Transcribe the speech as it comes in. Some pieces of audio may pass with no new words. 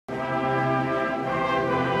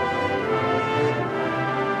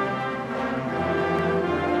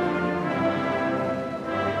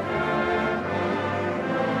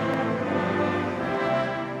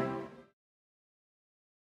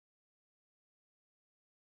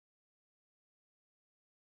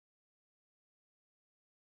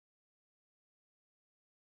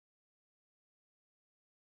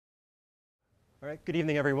All right, good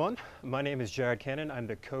evening, everyone. My name is Jared Cannon. I'm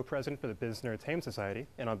the co-president for the Business and Entertainment Society,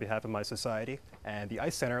 and on behalf of my society and the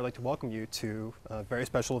ICE Center, I'd like to welcome you to a very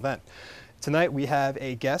special event. Tonight, we have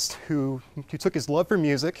a guest who took his love for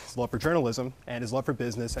music, his love for journalism, and his love for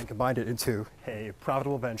business and combined it into a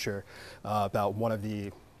profitable venture about one of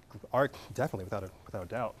the, definitely without a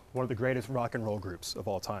doubt, one of the greatest rock and roll groups of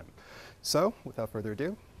all time. So, without further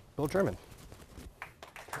ado, Bill German.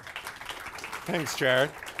 Thanks, Jared.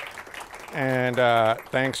 And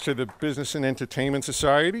thanks to the Business and Entertainment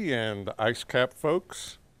Society and the IceCap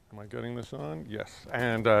folks. Am I getting this on? Yes.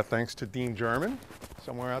 And thanks to Dean German,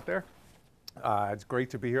 somewhere out there. It's great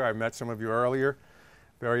to be here. I met some of you earlier.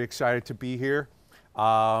 Very excited to be here.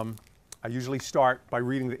 I usually start by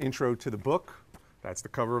reading the intro to the book. That's the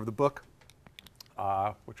cover of the book,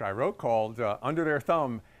 which I wrote, called Under Their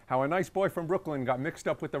Thumb, How a Nice Boy from Brooklyn Got Mixed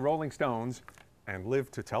Up with the Rolling Stones and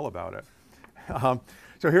Lived to Tell About It.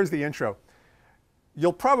 So here's the intro.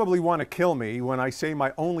 You'll probably want to kill me when I say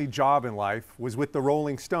my only job in life was with the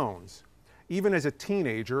Rolling Stones. Even as a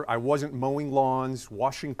teenager, I wasn't mowing lawns,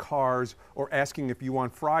 washing cars, or asking if you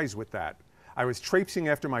want fries with that. I was traipsing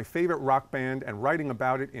after my favorite rock band and writing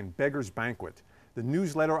about it in Beggar's Banquet, the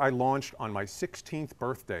newsletter I launched on my 16th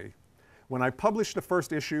birthday. When I published the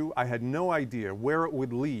first issue, I had no idea where it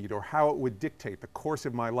would lead or how it would dictate the course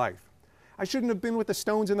of my life. I shouldn't have been with the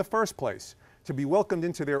Stones in the first place. To be welcomed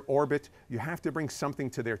into their orbit, you have to bring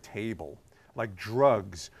something to their table, like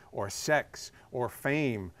drugs, or sex, or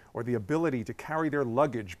fame, or the ability to carry their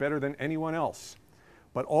luggage better than anyone else.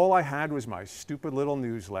 But all I had was my stupid little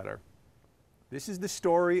newsletter. This is the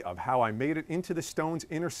story of how I made it into the Stones'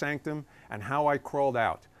 inner sanctum and how I crawled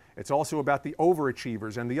out. It's also about the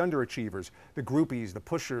overachievers and the underachievers, the groupies, the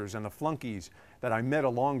pushers, and the flunkies that I met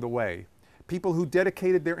along the way. People who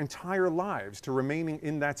dedicated their entire lives to remaining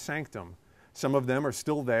in that sanctum. Some of them are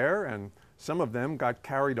still there, and some of them got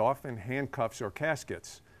carried off in handcuffs or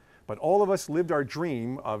caskets. But all of us lived our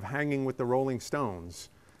dream of hanging with the Rolling Stones.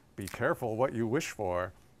 Be careful what you wish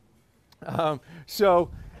for. Just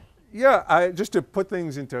to put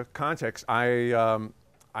things into context, I'm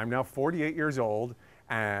now 48 years old,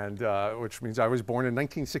 and which means I was born in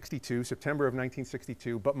 1962, September of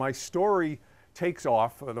 1962. But my story takes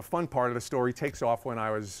off, the fun part of the story takes off when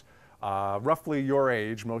I was roughly your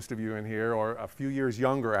age, most of you in here, or a few years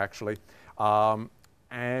younger actually. And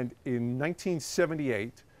in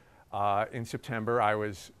 1978, in September, I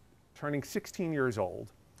was turning 16 years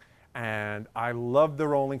old. And I loved the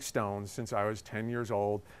Rolling Stones since I was 10 years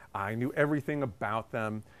old. I knew everything about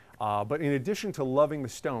them. But in addition to loving the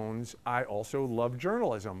Stones, I also loved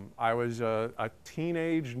journalism. I was a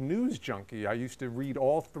teenage news junkie. I used to read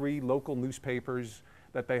all 3 local newspapers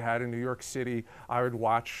that they had in New York City. I would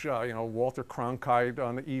watch, Walter Cronkite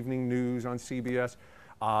on the evening news on CBS.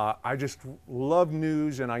 I just loved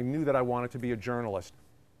news, and I knew that I wanted to be a journalist.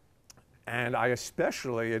 And I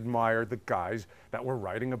especially admired the guys that were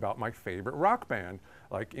writing about my favorite rock band,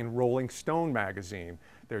 like in Rolling Stone magazine.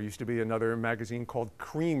 There used to be another magazine called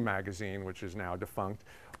Cream magazine, which is now defunct.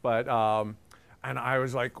 But, and I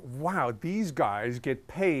was like, wow, these guys get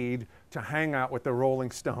paid to hang out with the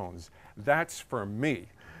Rolling Stones. That's for me.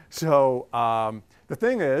 So the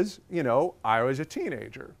thing is, I was a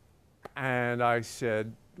teenager. And I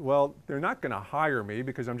said, well, they're not going to hire me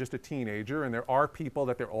because I'm just a teenager, and there are people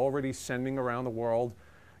that they're already sending around the world,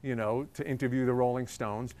 to interview the Rolling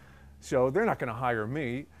Stones. So they're not going to hire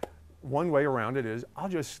me. One way around it is I'll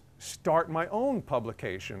just start my own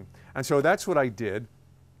publication. And so that's what I did.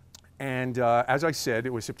 And as I said, it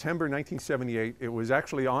was September 1978. It was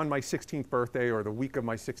actually on my 16th birthday, or the week of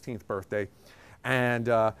my 16th birthday. And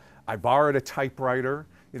I borrowed a typewriter.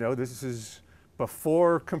 This is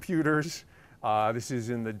before computers. This is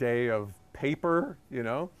in the day of paper,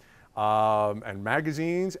 and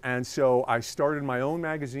magazines. And so I started my own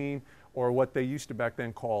magazine, or what they used to back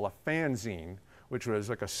then call a fanzine, which was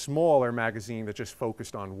like a smaller magazine that just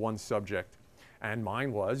focused on one subject. And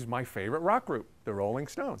mine was my favorite rock group, the Rolling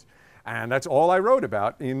Stones. And that's all I wrote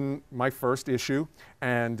about in my first issue.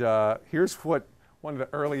 And here's what one of the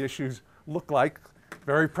early issues looked like.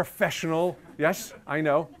 Very professional. Yes, I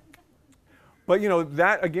know. But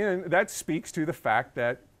that speaks to the fact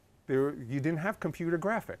that you didn't have computer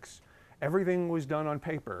graphics. Everything was done on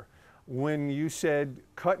paper. When you said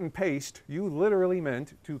cut and paste, you literally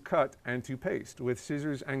meant to cut and to paste with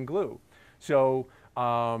scissors and glue. So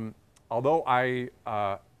although I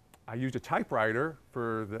used a typewriter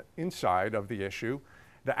for the inside of the issue,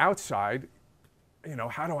 the outside,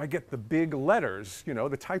 how do I get the big letters?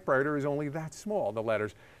 The typewriter is only that small, the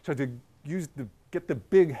letters. So to get the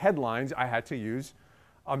big headlines, I had to use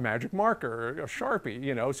a magic marker, a Sharpie,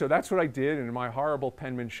 you know. So that's what I did in my horrible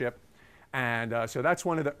penmanship. And so that's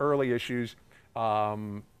one of the early issues.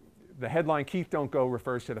 The headline, Keith Don't Go,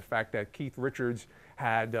 refers to the fact that Keith Richards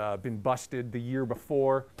had been busted the year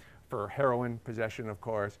before for heroin possession, of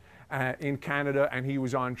course, in Canada, and he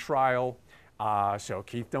was on trial. So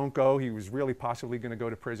Keith Don't Go, he was really possibly going to go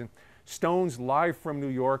to prison. Stones Live from New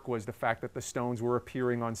York was the fact that the Stones were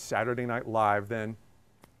appearing on Saturday Night Live then.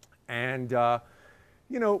 And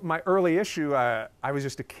you know, my early issue, I was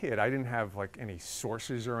just a kid. I didn't have like any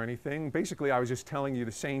sources or anything. Basically, I was just telling you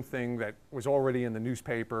the same thing that was already in the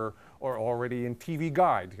newspaper or already in TV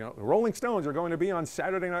Guide. You know, the Rolling Stones are going to be on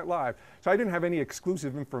Saturday Night Live. So I didn't have any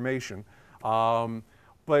exclusive information.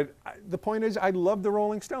 But the point is, I love the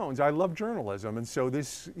Rolling Stones. I love journalism. And so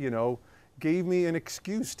this, you know, gave me an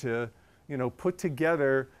excuse to, you know, put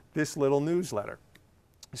together this little newsletter.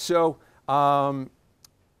 So,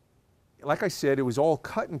 like I said, it was all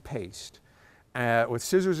cut and paste with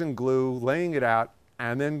scissors and glue, laying it out,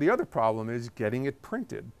 and then the other problem is getting it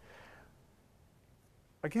printed.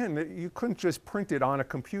 Again, you couldn't just print it on a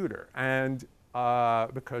computer, and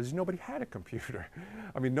because nobody had a computer.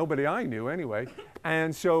 I mean, nobody I knew anyway.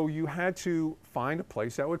 And so you had to find a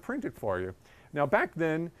place that would print it for you. Now back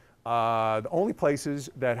then, the only places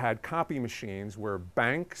that had copy machines were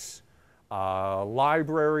banks,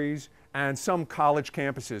 libraries, and some college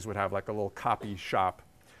campuses would have like a little copy shop.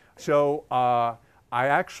 So I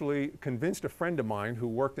actually convinced a friend of mine who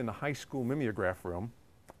worked in the high school mimeograph room.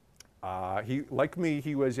 Like me,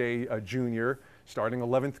 he was a junior, starting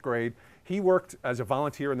 11th grade. He worked as a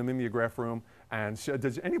volunteer in the mimeograph room. And so,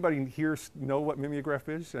 does anybody here know what mimeograph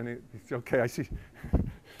is? And it's okay, I see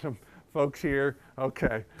some folks here.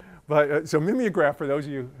 Okay. But so mimeograph, for those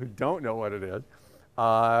of you who don't know what it is, it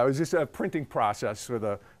was just a printing process with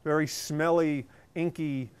a very smelly,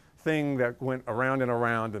 inky thing that went around and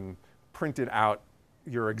around and printed out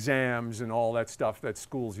your exams and all that stuff that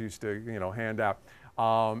schools used to, you know, hand out.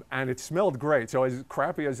 And it smelled great. So as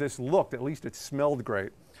crappy as this looked, at least it smelled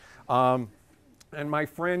great. And my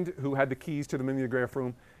friend who had the keys to the mimeograph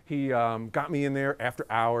room, he got me in there after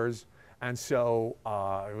hours. And so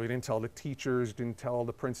we didn't tell the teachers, didn't tell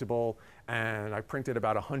the principal, and I printed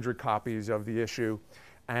about 100 copies of the issue.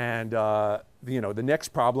 And you know, the next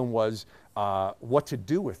problem was what to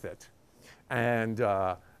do with it. And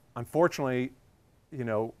unfortunately, you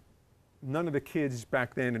know, none of the kids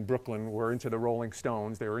back then in Brooklyn were into the Rolling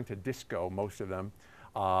Stones. They were into disco, most of them,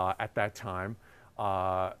 at that time.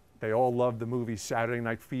 They all loved the movie Saturday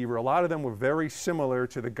Night Fever. A lot of them were very similar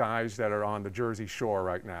to the guys that are on the Jersey Shore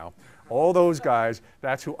right now. All those guys,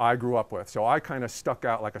 that's who I grew up with. So I kind of stuck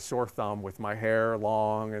out like a sore thumb with my hair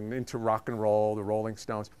long and into rock and roll, the Rolling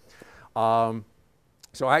Stones.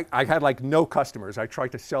 So I had like no customers. I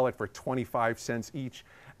tried to sell it for 25 cents each,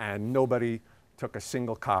 and nobody took a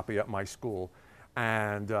single copy at my school.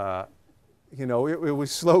 And you know, it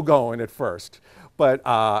was slow going at first. But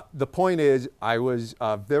the point is, I was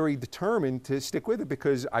very determined to stick with it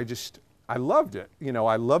because I loved it. You know,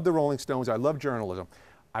 I loved the Rolling Stones. I loved journalism.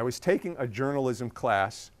 I was taking a journalism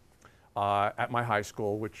class at my high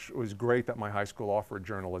school, which was great that my high school offered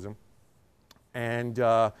journalism. And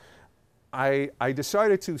I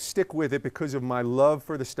decided to stick with it because of my love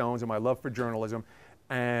for the Stones and my love for journalism.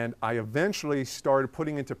 And I eventually started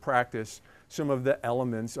putting into practice some of the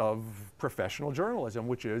elements of professional journalism,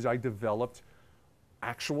 which is I developed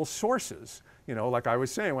actual sources. You know, like I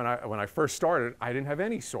was saying, when I first started, I didn't have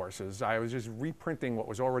any sources. I was just reprinting what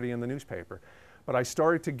was already in the newspaper. But I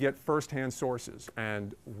started to get firsthand sources.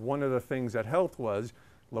 And one of the things that helped was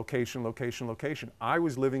location, location, location. I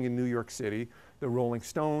was living in New York City. The Rolling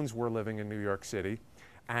Stones were living in New York City.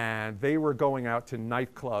 And they were going out to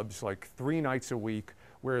nightclubs like 3 nights a week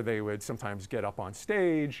where they would sometimes get up on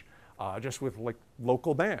stage just with like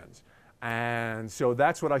local bands. And so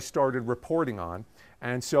that's what I started reporting on.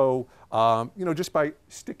 And so, you know, just by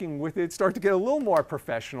sticking with it, started to get a little more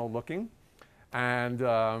professional looking. And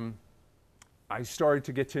I started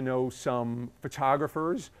to get to know some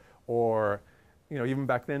photographers, or, you know, even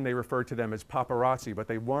back then they referred to them as paparazzi, but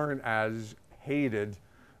they weren't as hated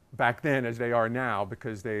back then as they are now,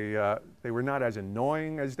 because they were not as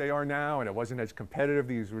annoying as they are now, and it wasn't as competitive.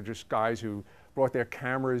 These were just guys who brought their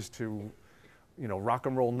cameras to, you know, rock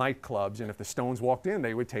and roll nightclubs, and if the Stones walked in,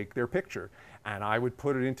 they would take their picture, and I would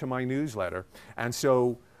put it into my newsletter. And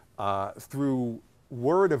so through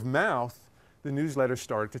word of mouth, the newsletter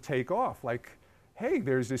started to take off. Like, hey,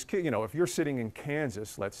 there's this kid, you know, if you're sitting in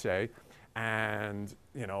Kansas, let's say, and,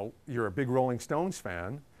 you know, you're a big Rolling Stones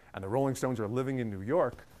fan, and the Rolling Stones are living in New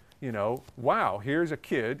York, you know, wow, here's a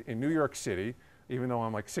kid in New York City, even though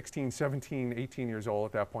I'm like 16, 17, 18 years old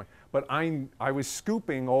at that point. But I was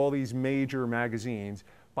scooping all these major magazines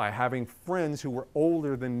by having friends who were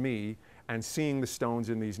older than me and seeing the Stones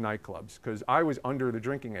in these nightclubs, because I was under the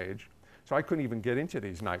drinking age, so I couldn't even get into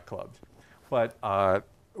these nightclubs. But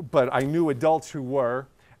I knew adults who were,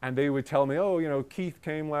 and they would tell me, oh, you know, Keith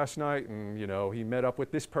came last night and, you know, he met up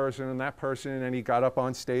with this person and that person and he got up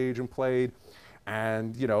on stage and played.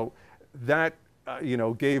 And, you know, that, you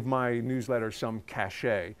know, gave my newsletter some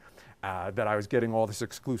cachet, that I was getting all this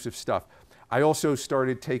exclusive stuff. I also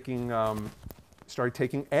started taking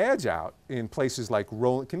ads out in places like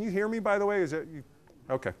Rolling. Can you hear me, by the way? Is that you?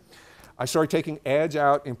 Okay. I started taking ads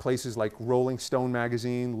out in places like Rolling Stone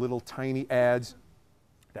magazine, little tiny ads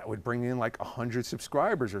that would bring in like 100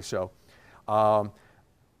 subscribers or so.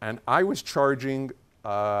 And I was charging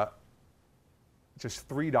just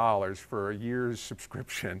 $3 for a year's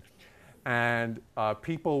subscription. And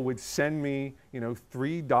people would send me, you know,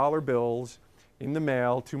 $3 bills in the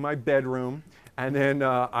mail to my bedroom. And then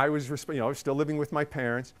I was still living with my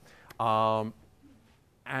parents. And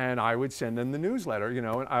I would send them the newsletter, you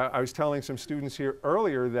know. And I was telling some students here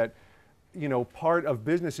earlier that, you know, part of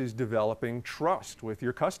business is developing trust with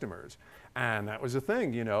your customers. And that was the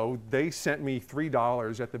thing, you know. They sent me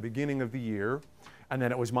 $3 at the beginning of the year, and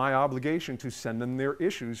then it was my obligation to send them their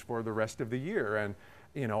issues for the rest of the year. And,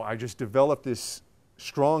 you know, I just developed this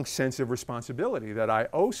strong sense of responsibility that I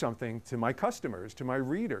owe something to my customers, to my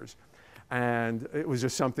readers. And it was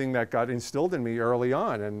just something that got instilled in me early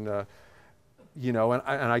on. And, you know, and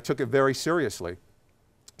I took it very seriously.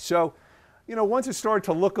 So, you know, once it started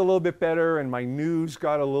to look a little bit better and my news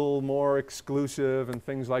got a little more exclusive and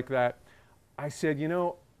things like that, I said, you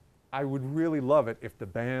know, I would really love it if the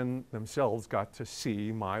band themselves got to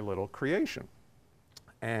see my little creation.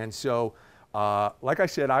 And so, like I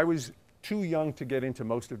said, I was too young to get into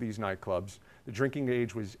most of these nightclubs. The drinking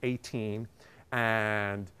age was 18,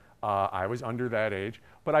 and I was under that age.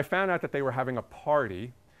 But I found out that they were having a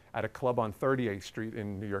party at a club on 38th Street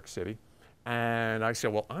in New York City. And I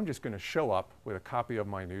said, well, I'm just going to show up with a copy of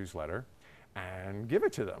my newsletter and give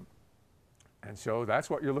it to them. And so that's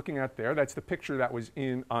what you're looking at there. That's the picture that was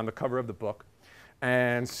on the cover of the book.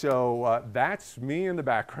 And so that's me in the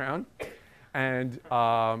background. And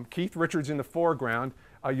Keith Richards in the foreground.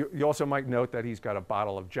 You also might note that he's got a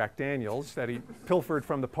bottle of Jack Daniels that he pilfered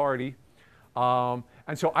from the party. And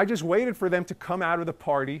so I just waited for them to come out of the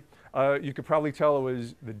party. You could probably tell it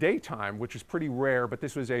was the daytime, which is pretty rare, but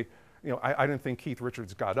this was I didn't think Keith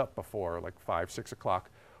Richards got up before like 5, 6 o'clock.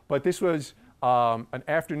 But this was an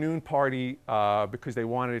afternoon party because they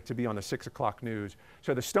wanted it to be on the 6 o'clock news.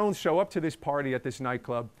 So the Stones show up to this party at this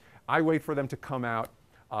nightclub. I wait for them to come out.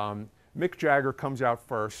 Mick Jagger comes out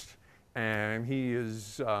first, and he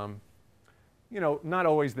is, you know, not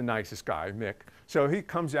always the nicest guy, Mick. So he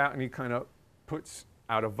comes out and he kind of puts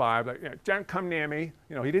out a vibe like, yeah, don't come near me.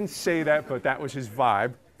 You know, he didn't say that, but that was his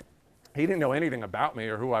vibe. He didn't know anything about me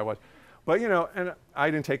or who I was. But, you know, and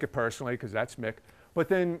I didn't take it personally because that's Mick. But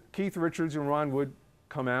then Keith Richards and Ron Wood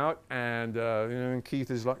come out, and, you know, and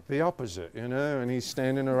Keith is like the opposite, you know, and he's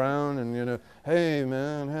standing around and, you know, hey,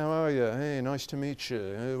 man, how are you? Hey, nice to meet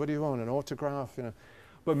you. What do you want, an autograph? You know.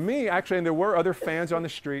 But me, actually, and there were other fans on the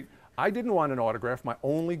street, I didn't want an autograph. My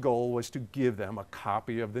only goal was to give them a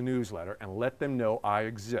copy of the newsletter and let them know I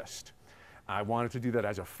exist. I wanted to do that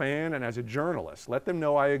as a fan and as a journalist. Let them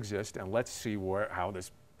know I exist, and let's see how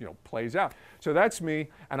this, you know, plays out. So that's me,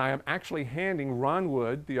 and I am actually handing Ron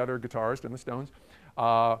Wood, the other guitarist in the Stones,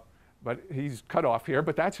 but he's cut off here,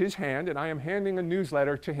 but that's his hand, and I am handing a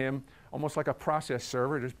newsletter to him, almost like a process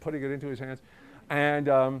server, just putting it into his hands.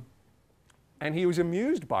 And he was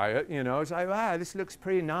amused by it, you know. It's like, wow, this looks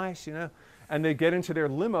pretty nice, you know. And they get into their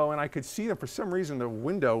limo, and I could see them. For some reason, the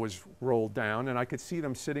window was rolled down, and I could see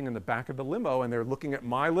them sitting in the back of the limo, and they're looking at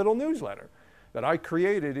my little newsletter that I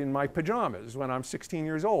created in my pajamas when I'm 16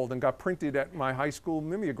 years old and got printed at my high school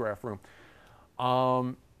mimeograph room.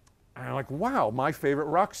 And I'm like, wow, my favorite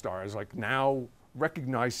rock star is like now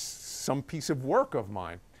recognize some piece of work of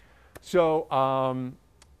mine. So,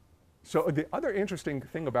 so the other interesting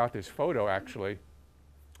thing about this photo, actually,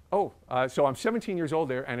 so I'm 17 years old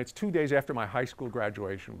there, and it's 2 days after my high school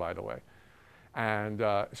graduation, by the way. And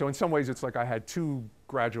so in some ways, it's like I had 2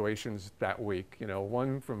 graduations that week, you know,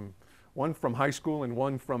 one from high school and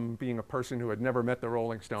one from being a person who had never met the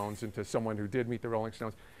Rolling Stones into someone who did meet the Rolling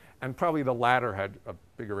Stones. And probably the latter had a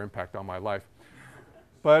bigger impact on my life.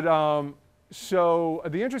 But so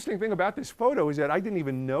the interesting thing about this photo is that I didn't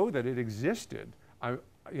even know that it existed.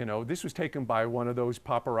 You know, this was taken by one of those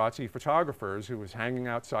paparazzi photographers who was hanging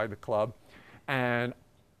outside the club. And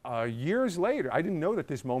years later, I didn't know that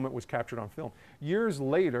this moment was captured on film. Years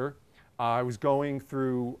later, I was doing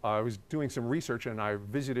some research, and I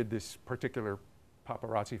visited this particular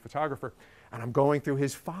paparazzi photographer, and I'm going through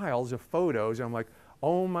his files of photos, and I'm like,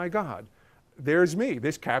 oh my God, there's me.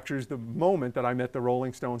 This captures the moment that I met the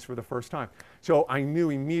Rolling Stones for the first time. So I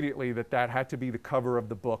knew immediately that that had to be the cover of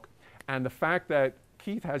the book. And the fact that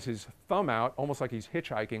Keith has his thumb out, almost like he's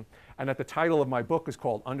hitchhiking, and that the title of my book is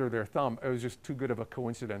called Under Their Thumb, it was just too good of a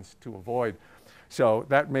coincidence to avoid. So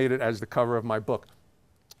that made it as the cover of my book.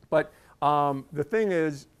 But the thing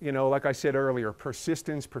is, you know, like I said earlier,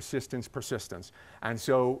 persistence, persistence, persistence. And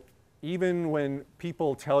so even when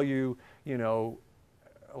people tell you, you know,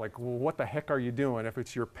 like, well, what the heck are you doing? If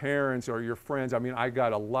it's your parents or your friends, I mean, I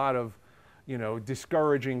got a lot of, you know,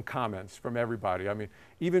 discouraging comments from everybody. I mean,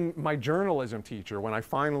 even my journalism teacher, when I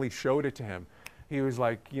finally showed it to him, he was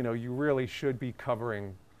like, you know, you really should be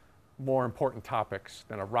covering more important topics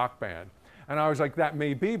than a rock band. And I was like, that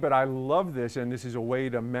may be, but I love this, and this is a way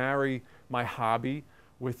to marry my hobby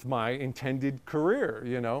with my intended career,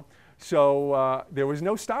 you know? So there was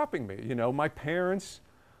no stopping me, you know? My parents,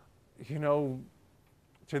 you know,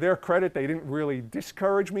 to their credit, they didn't really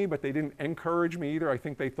discourage me, but they didn't encourage me either. I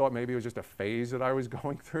think they thought maybe it was just a phase that I was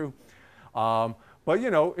going through. But,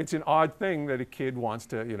 you know, it's an odd thing that a kid wants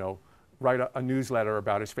to, you know, write a newsletter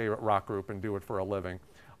about his favorite rock group and do it for a living.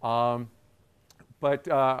 So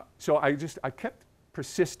I kept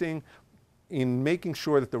persisting in making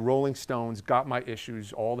sure that the Rolling Stones got my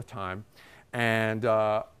issues all the time. And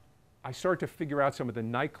I started to figure out some of the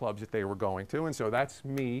nightclubs that they were going to. And so that's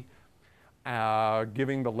me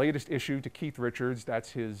giving the latest issue to Keith Richards. That's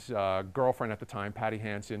his girlfriend at the time, Patty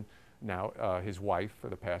Hansen, now his wife for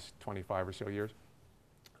the past 25 or so years.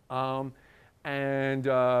 And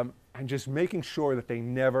just making sure that they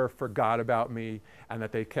never forgot about me and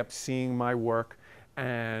that they kept seeing my work.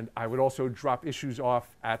 And I would also drop issues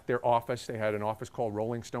off at their office. They had an office called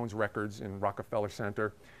Rolling Stones Records in Rockefeller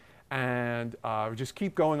Center. And I would just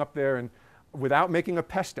keep going up there and without making a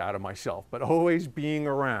pest out of myself, but always being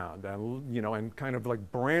around and, you know, and kind of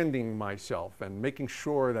like branding myself and making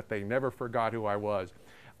sure that they never forgot who I was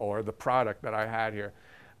or the product that I had here.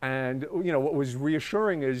 And, you know, what was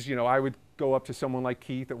reassuring is, you know, I would go up to someone like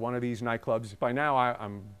Keith at one of these nightclubs. By now,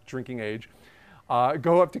 I'm drinking age.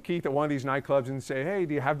 Go up to Keith at one of these nightclubs and say, hey,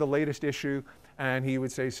 do you have the latest issue? And he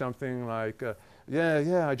would say something like,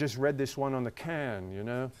 yeah, I just read this one on the can, you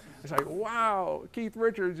know? It's like, wow, Keith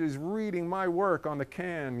Richards is reading my work on the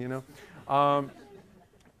can, you know?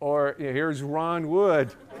 Or here's Ron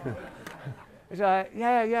Wood. It's like,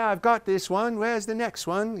 yeah, I've got this one. Where's the next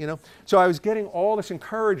one, you know? So I was getting all this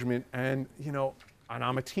encouragement, and, you know, and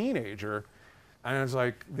I'm a teenager, and I was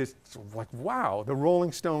like, wow, the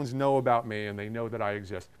Rolling Stones know about me, and they know that I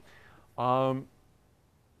exist. So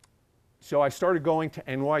I started going to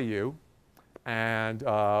NYU, and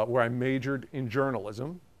where I majored in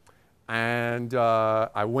journalism. And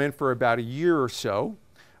I went for about a year or so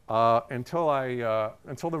until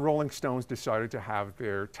the Rolling Stones decided to have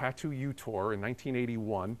their Tattoo You tour in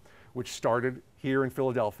 1981, which started here in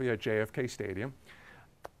Philadelphia at JFK Stadium.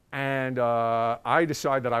 And I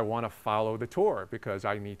decided that I want to follow the tour because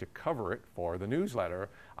I need to cover it for the newsletter.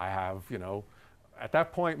 I have, you know, at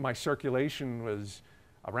that point my circulation was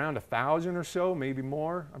around 1,000 or so, maybe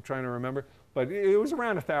more. I'm trying to remember. But it was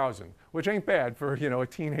around 1,000, which ain't bad for, you know, a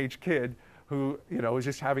teenage kid who, you know, was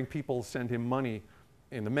just having people send him money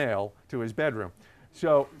in the mail to his bedroom.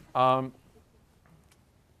 So I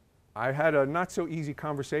had a not so easy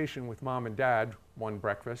conversation with Mom and Dad one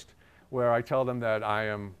breakfast where I tell them that I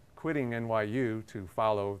am quitting NYU to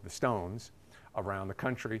follow the Stones around the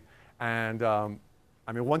country. And I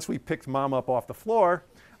mean, once we picked Mom up off the floor,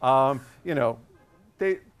 you know,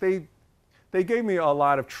 they gave me a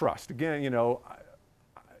lot of trust. Again, you know,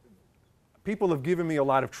 people have given me a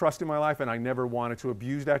lot of trust in my life, and I never wanted to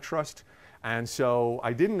abuse that trust. And so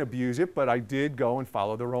I didn't abuse it, but I did go and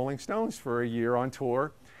follow the Rolling Stones for a year on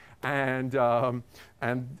tour. And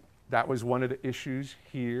that was one of the issues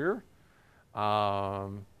here.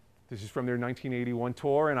 This is from their 1981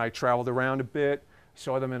 tour, and I traveled around a bit.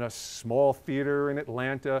 Saw them in a small theater in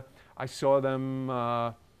Atlanta. I saw them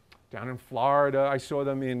down in Florida. I saw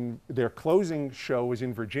them in, their closing show was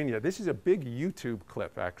in Virginia. This is a big YouTube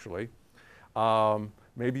clip, actually.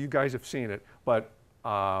 Maybe you guys have seen it, but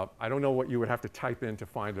I don't know what you would have to type in to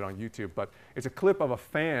find it on YouTube, but it's a clip of a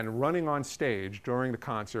fan running on stage during the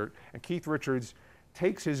concert, and Keith Richards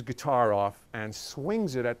takes his guitar off and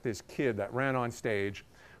swings it at this kid that ran on stage,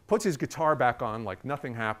 puts his guitar back on like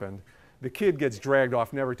nothing happened. The kid gets dragged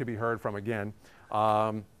off, never to be heard from again.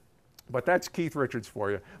 But that's Keith Richards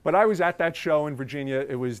for you. But I was at that show in Virginia.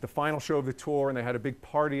 It was the final show of the tour, and they had a big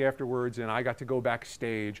party afterwards, and I got to go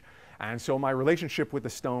backstage. And so my relationship with the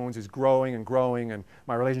Stones is growing and growing, and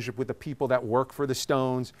my relationship with the people that work for the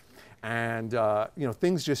Stones. And you know,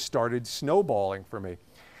 things just started snowballing for me.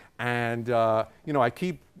 And you know, I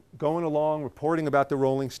keep going along, reporting about the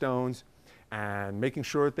Rolling Stones and making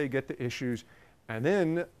sure that they get the issues. And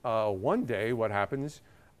then one day what happens,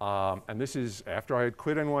 and this is after I had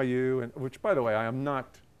quit NYU, and, which, by the way, I am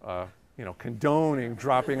not you know, condoning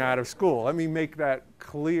dropping out of school. Let me make that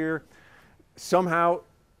clear. Somehow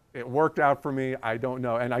it worked out for me. I don't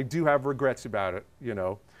know. And I do have regrets about it, you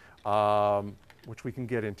know, which we can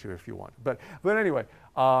get into if you want. But anyway,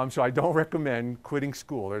 so I don't recommend quitting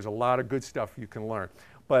school. There's a lot of good stuff you can learn.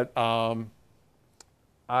 But I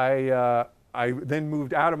then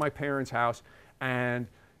moved out of my parents' house. And,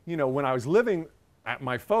 you know, when I was living at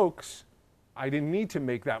my folks', I didn't need to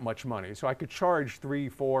make that much money. So I could charge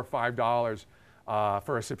 $3, $4, $5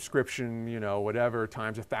 for a subscription, you know, whatever,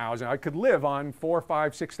 times 1,000. I could live on $4,000,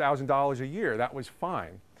 $5,000, $6,000 a year. That was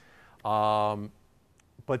fine.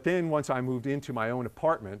 But then once I moved into my own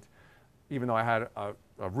apartment, even though I had a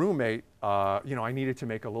roommate, you know, I needed to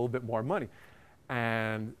make a little bit more money.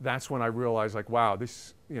 And that's when I realized, like, wow,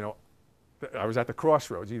 this, you know, I was at the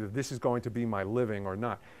crossroads. Either this is going to be my living or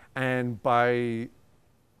not. And by,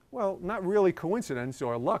 well, not really coincidence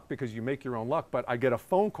or luck, because you make your own luck, but I get a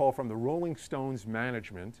phone call from the Rolling Stones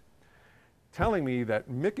management telling me that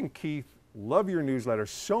Mick and Keith love your newsletter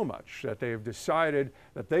so much that they have decided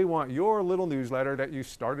that they want your little newsletter that you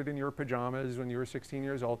started in your pajamas when you were 16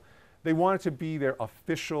 years old, they want it to be their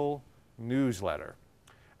official newsletter.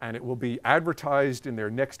 And it will be advertised in their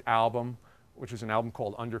next album, which is an album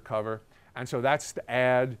called Undercover. And so that's the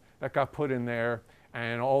ad that got put in there.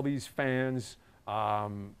 And all these fans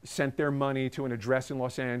sent their money to an address in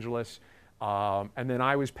Los Angeles. And then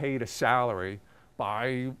I was paid a salary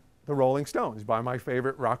by the Rolling Stones, by my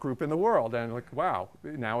favorite rock group in the world. And like, wow,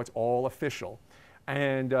 now it's all official.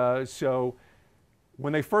 And so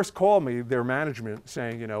when they first called me, their management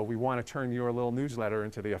saying, you know, we want to turn your little newsletter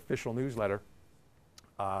into the official newsletter,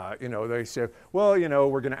 you know, they said, well, you know,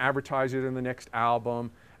 we're going to advertise it in the next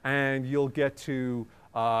album, and you'll get to,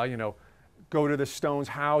 you know, go to the Stones'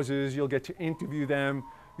 houses, you'll get to interview them,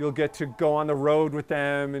 you'll get to go on the road with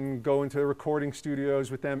them and go into the recording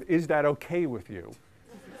studios with them. Is that okay with you?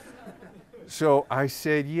 So I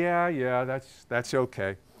said, yeah, that's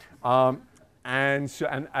okay. And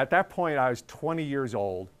at that point, I was 20 years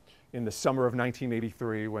old in the summer of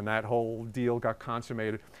 1983 when that whole deal got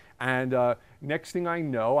consummated. And next thing I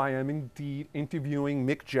know, I am indeed interviewing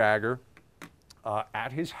Mick Jagger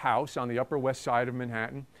at his house on the Upper West Side of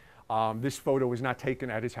Manhattan. This photo was not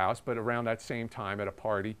taken at his house, but around that same time at a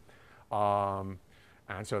party. And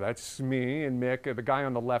so that's me and Mick. The guy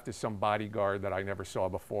on the left is some bodyguard that I never saw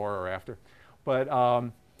before or after. But,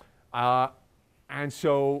 and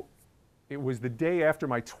so it was the day after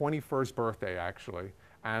my 21st birthday, actually.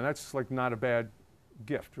 And that's like not a bad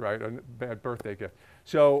gift, right? A bad birthday gift.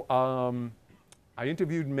 So I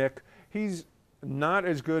interviewed Mick. He's not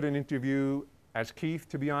as good an interview as Keith,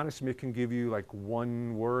 to be honest. Mick can give you like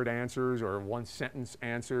one-word answers or one-sentence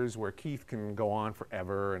answers, where Keith can go on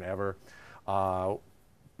forever and ever.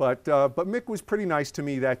 But Mick was pretty nice to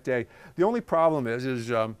me that day. The only problem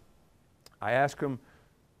is I asked him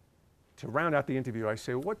to round out the interview. I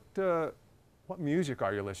say, what music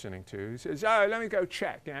are you listening to? He says, oh, let me go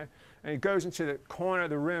check. Yeah? And he goes into the corner of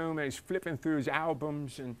the room and he's flipping through his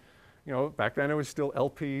albums. And, you know, back then it was still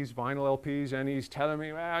LPs, vinyl LPs. And he's telling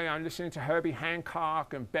me, well, I'm listening to Herbie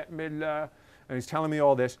Hancock and Bette Midler. And he's telling me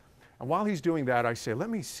all this. And while he's doing that, I say, let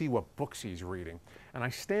me see what books he's reading. And I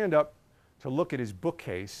stand up to look at his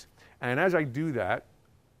bookcase. And as I do that,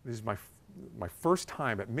 this is my first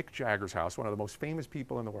time at Mick Jagger's house, one of the most famous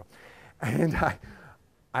people in the world. And I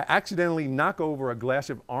accidentally knock over a glass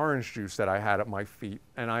of orange juice that I had at my feet,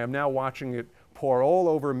 and I am now watching it pour all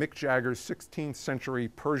over Mick Jagger's 16th century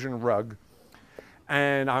Persian rug.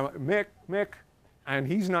 And I'm, Mick, and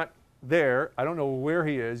he's not there. I don't know where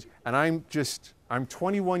he is. And I'm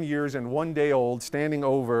 21 years and 1 day old, standing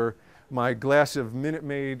over my glass of Minute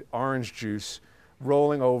Maid orange juice,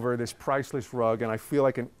 rolling over this priceless rug, and I feel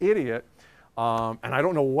like an idiot, and I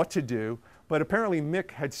don't know what to do. But apparently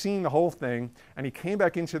Mick had seen the whole thing, and he came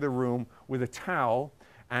back into the room with a towel,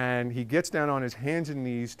 and he gets down on his hands and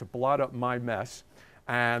knees to blot up my mess.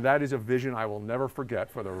 And that is a vision I will never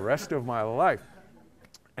forget for the rest of my life.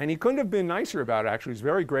 And he couldn't have been nicer about it, actually. He's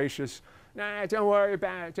very gracious. Nah, don't worry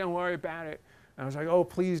about it, don't worry about it. And I was like, oh,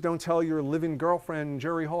 please don't tell your living girlfriend,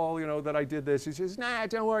 Jerry Hall, you know, that I did this. He says, nah,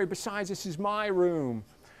 don't worry, besides, this is my room.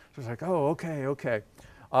 So it's like, oh, okay, okay.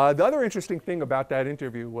 The other interesting thing about that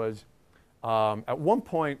interview was at one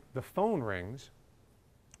point the phone rings,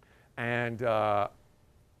 and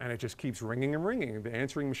it just keeps ringing and ringing. The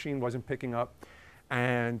answering machine wasn't picking up,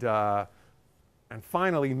 and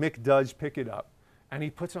finally Mick does pick it up, and he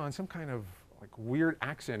puts on some kind of like weird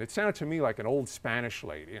accent. It sounded to me like an old Spanish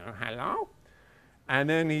lady, you know, hello? And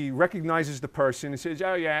then he recognizes the person and says,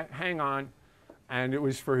 oh yeah, hang on. And it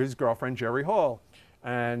was for his girlfriend, Jerry Hall.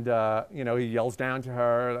 And you know, he yells down to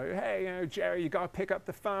her, like, hey, you know, Jerry, you gotta pick up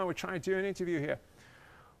the phone, we're trying to do an interview here.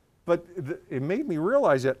 But it made me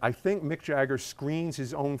realize that I think Mick Jagger screens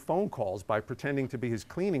his own phone calls by pretending to be his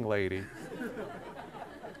cleaning lady.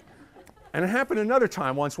 And it happened another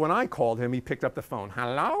time. Once when I called him, he picked up the phone.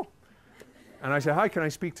 Hello? And I said, hi, can I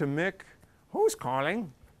speak to Mick? Who's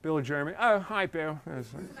calling? Bill or Jeremy? Oh, hi, Bill.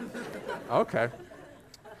 Okay.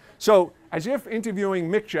 So as if interviewing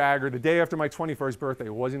Mick Jagger the day after my 21st birthday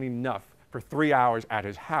wasn't enough for 3 hours at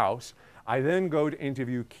his house, I then go to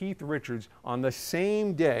interview Keith Richards on the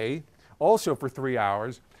same day, also for 3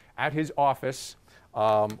 hours, at his office,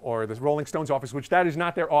 or the Rolling Stones office, which that is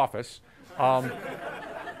not their office.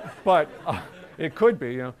 But it could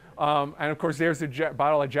be, you know. And of course, there's the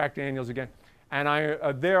bottle of Jack Daniels again. And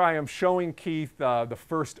there I am showing Keith the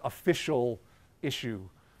first official issue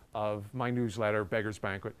of my newsletter, Beggar's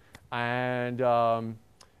Banquet. And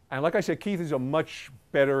like I said, Keith is a much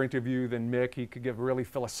better interview than Mick. He could give really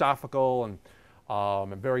philosophical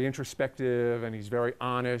and very introspective, and he's very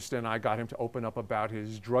honest. And I got him to open up about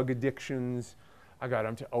his drug addictions. I got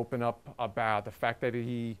him to open up about the fact that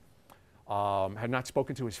he had not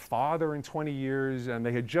spoken to his father in 20 years, and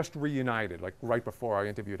they had just reunited, like right before I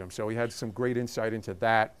interviewed him. So he had some great insight into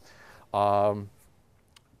that.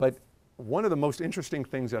 But one of the most interesting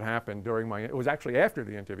things that happened during it was actually after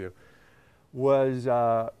the interview, was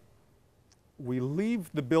we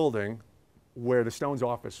leave the building where the Stones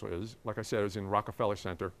office was. Like I said, it was in Rockefeller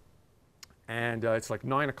Center. And it's like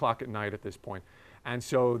 9 o'clock at night at this point. And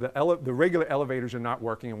so the regular elevators are not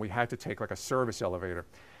working, and we had to take like a service elevator.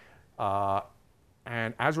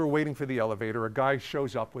 And as we're waiting for the elevator, a guy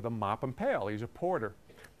shows up with a mop and pail. He's a porter,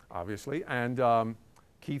 obviously. And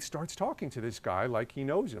Keith starts talking to this guy like he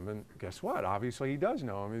knows him. And guess what? Obviously, he does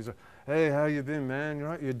know him. He's like, hey, how you been, man?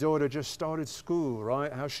 Right? Your daughter just started school,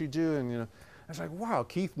 right? How's she doing? You know, I was like, wow,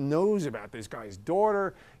 Keith knows about this guy's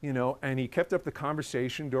daughter, you know, and he kept up the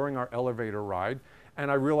conversation during our elevator ride.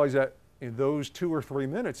 And I realized that in those 2 or 3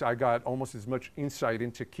 minutes, I got almost as much insight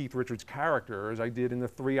into Keith Richards' character as I did in the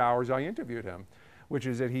 3 hours I interviewed him, which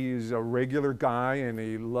is that he's a regular guy and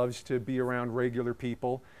he loves to be around regular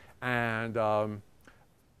people. And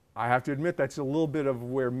I have to admit that's a little bit of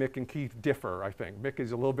where Mick and Keith differ, I think. Mick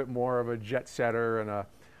is a little bit more of a jet setter and a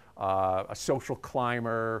social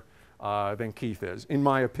climber than Keith is, in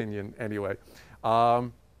my opinion, anyway.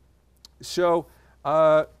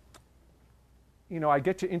 You know, I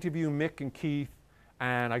get to interview Mick and Keith,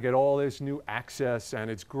 and I get all this new access,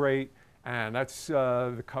 and it's great. And that's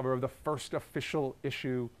the cover of the first official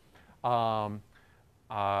issue. Yes,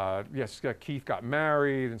 Keith got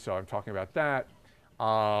married, and so I'm talking about that.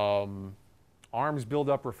 Arms Build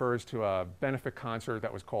Up refers to a benefit concert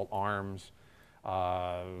that was called Arms.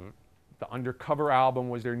 The Undercover album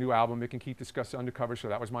was their new album. Mick and Keith discussed the Undercover, so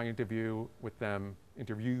that was my interviews with them.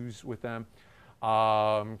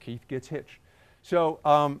 Keith gets hitched. So,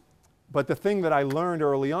 but the thing that I learned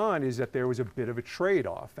early on is that there was a bit of a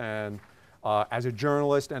trade-off. And as a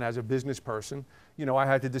journalist and as a business person, you know, I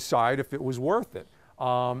had to decide if it was worth it.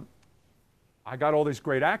 I got all this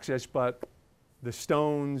great access, but the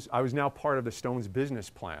Stones, I was now part of the Stones business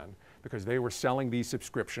plan because they were selling these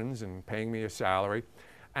subscriptions and paying me a salary.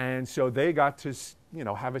 And so they got to, you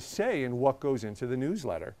know, have a say in what goes into the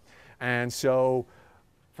newsletter. And so,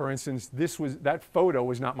 for instance, that photo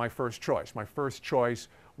was not my first choice. My first choice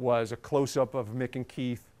was a close-up of Mick and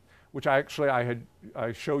Keith, which I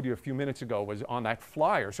showed you a few minutes ago, was on that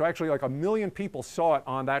flyer. So actually like 1 million people saw it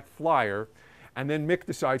on that flyer, and then Mick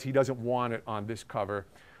decides he doesn't want it on this cover.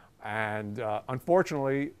 And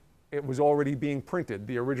unfortunately, it was already being printed,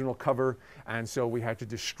 the original cover, and so we had to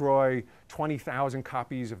destroy 20,000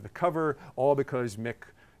 copies of the cover, all because Mick,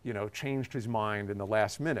 you know, changed his mind in the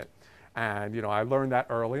last minute. And, you know, I learned that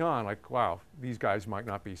early on, like, wow, these guys might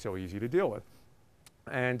not be so easy to deal with.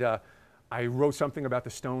 And I wrote something about the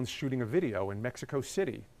Stones shooting a video in Mexico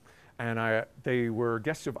City. And they were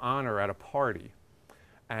guests of honor at a party.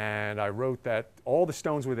 And I wrote that all the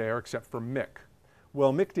Stones were there except for Mick.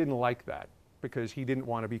 Well, Mick didn't like that because he didn't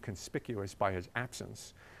want to be conspicuous by his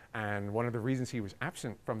absence. And one of the reasons he was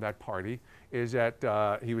absent from that party is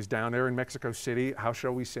that he was down there in Mexico City, how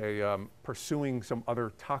shall we say, pursuing some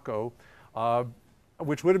other taco,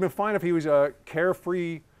 which would have been fine if he was a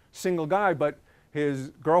carefree single guy, but his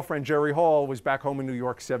girlfriend, Jerry Hall, was back home in New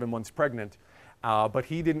York 7 months pregnant. But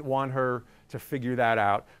he didn't want her to figure that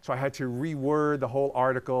out. So I had to reword the whole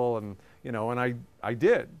article, and I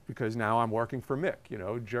did, because now I'm working for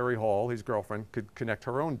Mick. Jerry Hall, his girlfriend, could connect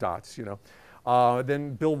her own dots.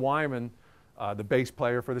 Then Bill Wyman, the bass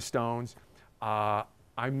player for the Stones, I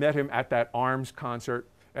met him at that Arms concert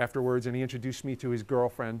afterwards, and he introduced me to his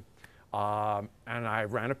girlfriend, and I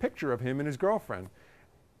ran a picture of him and his girlfriend,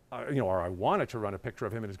 or I wanted to run a picture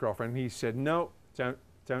of him and his girlfriend. And he said, "No, don't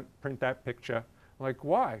print that picture." I'm like,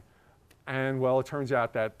 "Why?" And well, it turns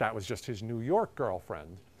out that that was just his New York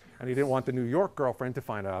girlfriend. And he didn't want the New York girlfriend to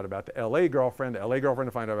find out about the LA girlfriend, the LA girlfriend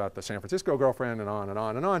to find out about the San Francisco girlfriend, and on and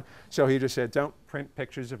on and on. So he just said, "Don't print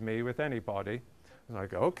pictures of me with anybody." I'm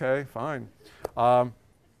like, "Okay, fine."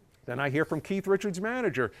 Then I hear from Keith Richards'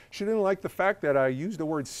 manager. She didn't like the fact that I used the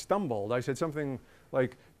word stumbled. I said something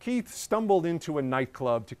like, "Keith stumbled into a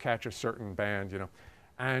nightclub to catch a certain band,"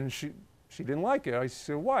 And she didn't like it. I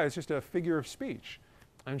said, "Why? It's just a figure of speech."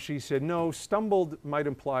 And she said, "No, stumbled might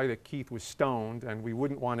imply that Keith was stoned, and we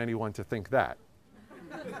wouldn't want anyone to think that."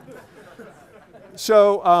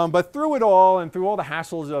 So, but through it all, and through all the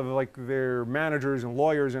hassles of like their managers and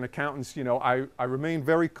lawyers and accountants, I remained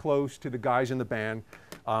very close to the guys in the band,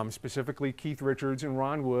 specifically Keith Richards and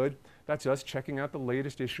Ron Wood. That's us checking out the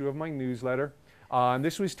latest issue of my newsletter. And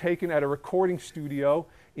this was taken at a recording studio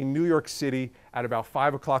in New York City at about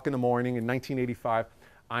 5 o'clock in the morning in 1985.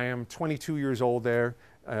 I am 22 years old there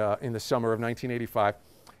in the summer of 1985.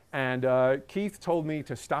 And Keith told me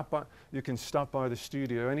to stop by. "You can stop by the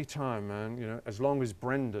studio anytime, man, as long as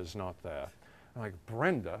Brenda's not there." I'm like,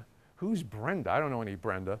 "Brenda? Who's Brenda? I don't know any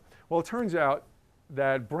Brenda." Well, it turns out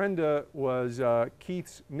that Brenda was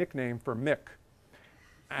Keith's nickname for Mick.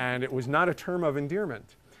 And it was not a term of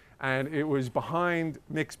endearment. And it was behind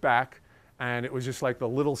Mick's back, and it was just like the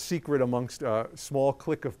little secret amongst a small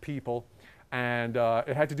clique of people. And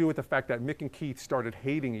it had to do with the fact that Mick and Keith started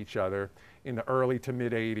hating each other in the early to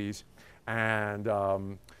mid 80s,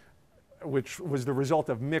 and which was the result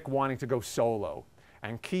of Mick wanting to go solo.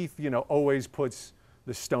 And Keith, always puts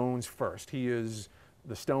the Stones first. He is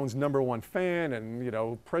the Stones' #1 fan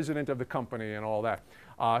and, president of the company and all that.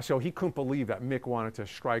 So he couldn't believe that Mick wanted to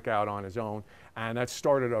strike out on his own, and that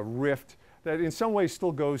started a rift that in some ways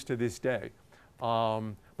still goes to this day.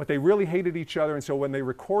 But they really hated each other, and so when they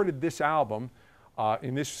recorded this album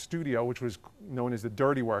in this studio, which was known as the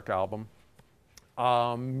Dirty Work album,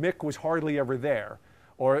 Mick was hardly ever there,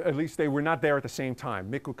 or at least they were not there at the same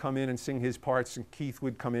time. Mick would come in and sing his parts, and Keith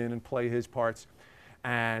would come in and play his parts.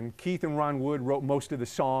 And Keith and Ron Wood wrote most of the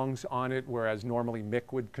songs on it, whereas normally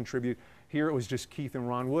Mick would contribute. Here it was just Keith and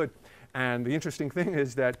Ron Wood. And the interesting thing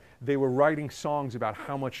is that they were writing songs about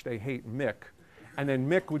how much they hate Mick. And then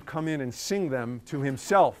Mick would come in and sing them to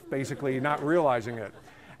himself, basically not realizing it.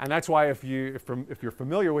 And that's why if you're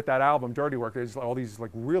familiar with that album, Dirty Work, there's all these like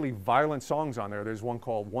really violent songs on there. There's one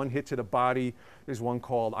called "One Hit to the Body." There's one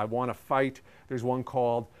called "I Wanna Fight." There's one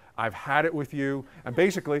called "I've Had It With You." And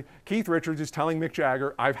basically, Keith Richards is telling Mick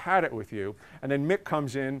Jagger, "I've had it with you." And then Mick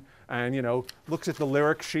comes in and, looks at the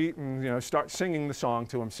lyric sheet and, starts singing the song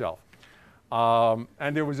to himself.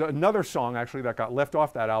 And there was another song actually that got left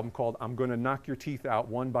off that album called "I'm Gonna Knock Your Teeth Out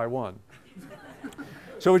One by One."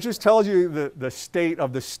 So it just tells you the state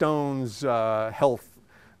of the Stones' health,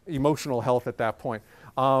 emotional health at that point.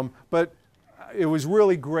 But it was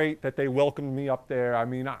really great that they welcomed me up there. I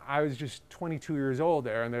mean, I was just 22 years old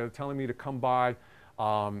there, and they were telling me to come by.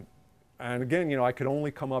 And again, I could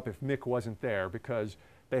only come up if Mick wasn't there, because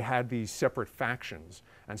they had these separate factions.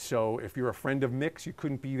 And so if you're a friend of Mick's, you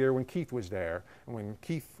couldn't be there when Keith was there. And when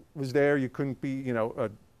Keith was there, you couldn't be,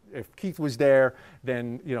 if Keith was there,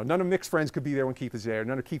 then none of Mick's friends could be there when Keith was there.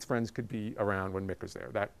 None of Keith's friends could be around when Mick was there.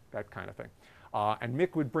 That kind of thing. And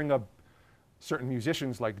Mick would bring up certain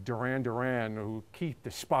musicians like Duran Duran, who Keith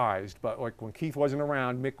despised. But like when Keith wasn't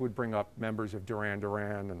around, Mick would bring up members of Duran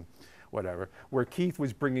Duran and whatever. Where Keith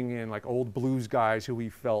was bringing in like old blues guys who he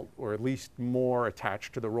felt were at least more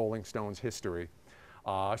attached to the Rolling Stones history.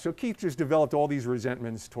 So Keith just developed all these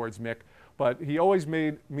resentments towards Mick, but he always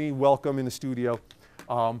made me welcome in the studio.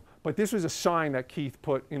 But this was a sign that Keith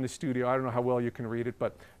put in the studio. I don't know how well you can read it,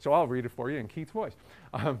 but so I'll read it for you in Keith's voice.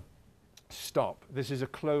 "Stop. This is a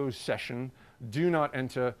closed session. Do not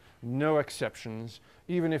enter. No exceptions.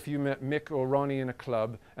 Even if you met Mick or Ronnie in a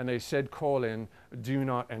club and they said call in, do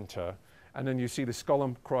not enter." And then you see the skull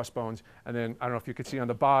and crossbones. And then I don't know if you could see on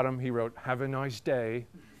the bottom, he wrote, "Have a nice day."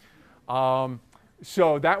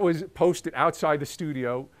 So that was posted outside the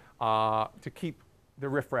studio to keep the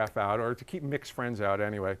riffraff out, or to keep Mick's friends out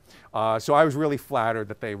anyway. So I was really flattered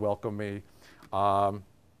that they welcomed me.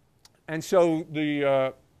 And so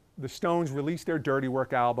the Stones released their Dirty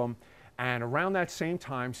Work album, and around that same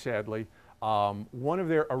time, sadly, one of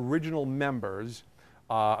their original members,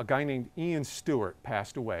 a guy named Ian Stewart,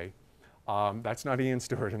 passed away. That's not Ian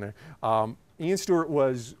Stewart in there. Ian Stewart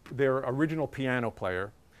was their original piano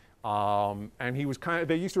player, and he was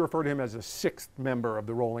they used to refer to him as the sixth member of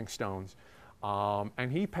the Rolling Stones.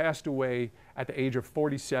 And he passed away at the age of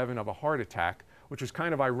 47 of a heart attack, which was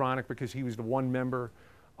kind of ironic because he was the one member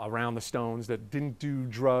around the Stones that didn't do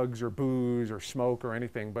drugs or booze or smoke or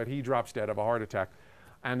anything, but he drops dead of a heart attack.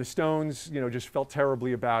 And the Stones, just felt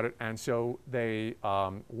terribly about it, and so they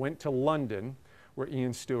went to London, where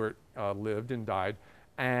Ian Stewart lived and died,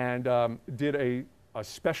 and did a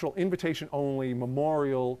special invitation-only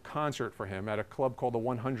memorial concert for him at a club called the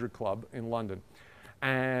 100 Club in London.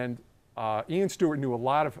 And Ian Stewart knew a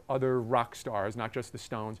lot of other rock stars, not just the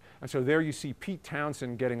Stones, and so there you see Pete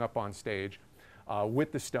Townshend getting up on stage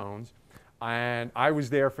with the Stones. And I was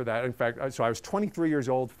there for that. In fact, so I was 23 years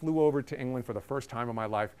old, flew over to England for the first time in my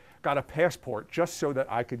life, got a passport just so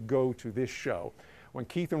that I could go to this show. When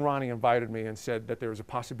Keith and Ronnie invited me and said that there was a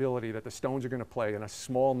possibility that the Stones are going to play in a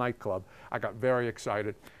small nightclub, I got very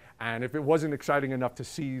excited. And if it wasn't exciting enough to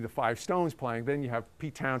see the Five Stones playing, then you have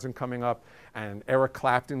Pete Townshend coming up, and Eric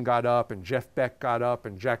Clapton got up, and Jeff Beck got up,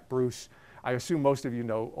 and Jack Bruce. I assume most of you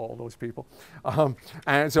know all those people.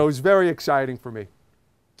 And so it was very exciting for me.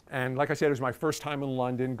 And like I said, it was my first time in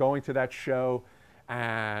London, going to that show,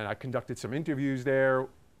 and I conducted some interviews there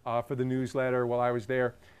for the newsletter while I was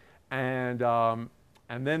there. And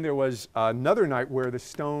then there was another night where the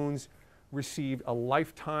Stones received a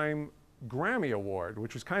Lifetime Grammy Award,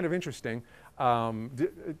 which was kind of interesting.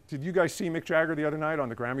 Did you guys see Mick Jagger the other night on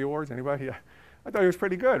the Grammy Awards? Anybody? Yeah. I thought he was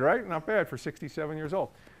pretty good, right? Not bad for 67 years old.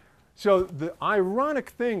 So the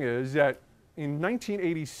ironic thing is that in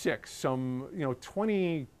 1986, some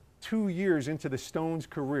 22 years into the Stones'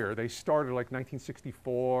 career, they started like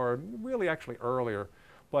 1964, really actually earlier,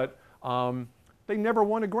 but they never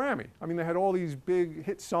won a Grammy. I mean, they had all these big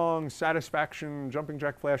hit songs, Satisfaction, Jumping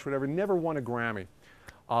Jack Flash, whatever, never won a Grammy.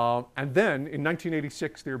 And then in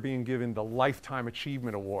 1986, they were being given the Lifetime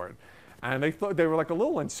Achievement Award. And they thought they were like a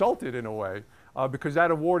little insulted in a way, because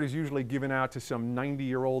that award is usually given out to some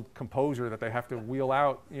 90-year-old composer that they have to wheel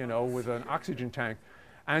out, with an oxygen tank.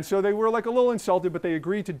 And so they were like a little insulted, but they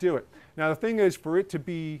agreed to do it. Now the thing is, for it to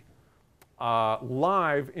be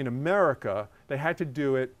live in America, they had to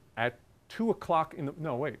do it at 3 o'clock in the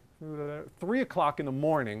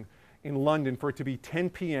morning in London for it to be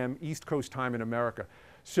 10 p.m. East Coast time in America.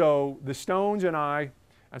 So the Stones and I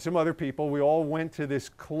and some other people, we all went to this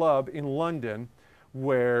club in London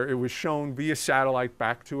where it was shown via satellite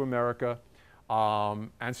back to America.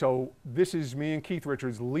 And so this is me and Keith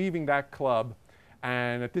Richards leaving that club.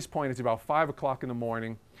 And at this point, it's about 5 o'clock in the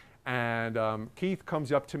morning. And Keith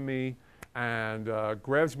comes up to me and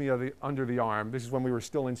grabs me under the arm. This is when we were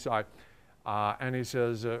still inside. And he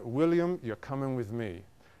says, William, you're coming with me.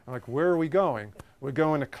 I'm like, where are we going? We're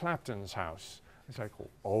going to Clapton's house. It's like,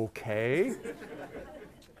 okay.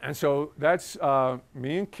 And so that's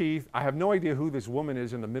me and Keith. I have no idea who this woman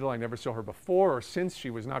is in the middle. I never saw her before or since. She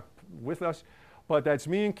was not with us. But that's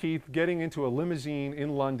me and Keith getting into a limousine in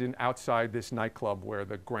London outside this nightclub where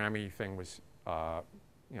the Grammy thing was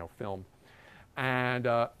filmed. And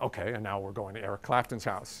okay, and now we're going to Eric Clapton's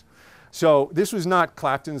house. So this was not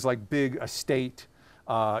Clapton's like big estate,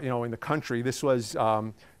 in the country. This was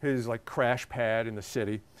his like crash pad in the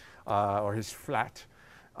city, or his flat.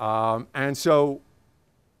 And so,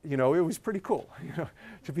 it was pretty cool,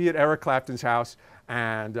 to be at Eric Clapton's house.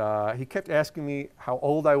 And he kept asking me how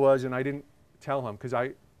old I was, and I didn't tell him, because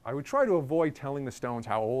I would try to avoid telling the Stones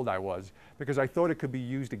how old I was, because I thought it could be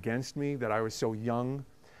used against me that I was so young.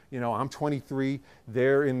 I'm 23,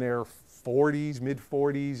 they're in their 40s,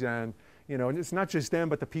 mid-40s, and it's not just them,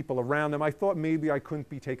 but the people around them. I thought maybe I couldn't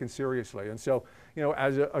be taken seriously. And so,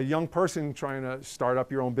 as a young person trying to start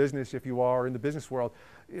up your own business, if you are in the business world,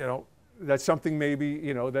 that's something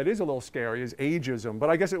maybe, that is a little scary, is ageism. But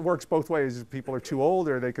I guess it works both ways. People are too old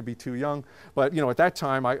or they could be too young. But, at that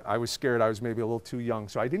time, I was scared I was maybe a little too young.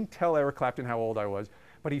 So I didn't tell Eric Clapton how old I was.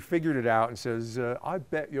 But he figured it out and says, I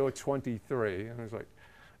bet you're 23. And I was like,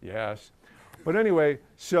 yes. But anyway,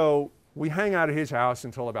 so we hang out at his house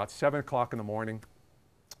until about 7 o'clock in the morning.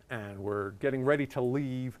 And we're getting ready to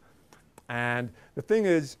leave. And the thing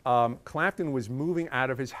is, Clapton was moving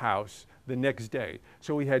out of his house the next day.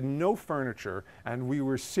 So we had no furniture, and we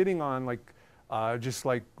were sitting on like just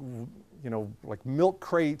like, like milk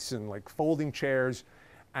crates and like folding chairs.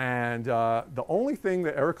 And the only thing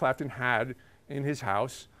that Eric Clapton had in his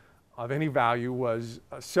house of any value was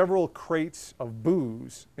several crates of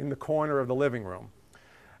booze in the corner of the living room.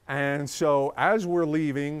 And so as we're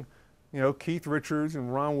leaving, Keith Richards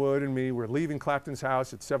and Ron Wood and me, we're leaving Clapton's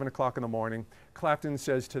house at 7 o'clock in the morning. Clapton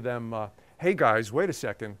says to them, hey guys, wait a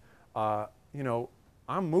second, I'm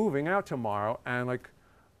moving out tomorrow, and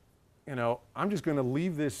I'm just going to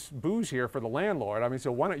leave this booze here for the landlord. I mean,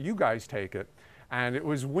 so why don't you guys take it? And it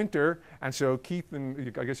was winter, and so Keith,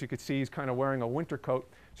 and I guess you could see he's kind of wearing a winter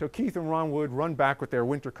coat. So Keith and Ron Wood run back with their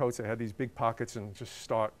winter coats. They had these big pockets, and just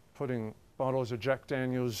start putting bottles of Jack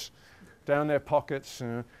Daniels down their pockets.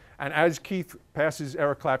 And as Keith passes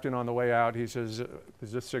Eric Clapton on the way out, he says, "Is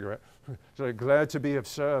this a cigarette?" He's like, "Glad to be of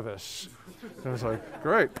service." So I was like,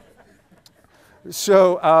 great.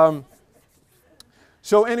 So,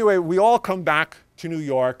 so anyway, we all come back to New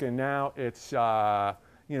York, and now it's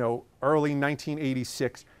early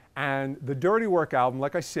 1986, and the Dirty Work album,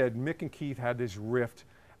 like I said, Mick and Keith had this rift,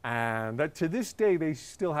 and that to this day they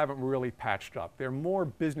still haven't really patched up. They're more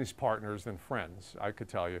business partners than friends, I could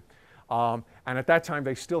tell you. And at that time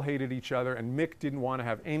they still hated each other, and Mick didn't want to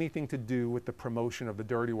have anything to do with the promotion of the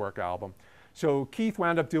Dirty Work album. So Keith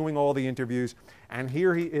wound up doing all the interviews, and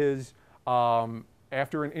here he is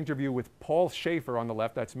after an interview with Paul Shaffer on the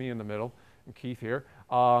left, that's me in the middle, and Keith here.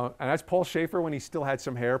 And that's Paul Shaffer when he still had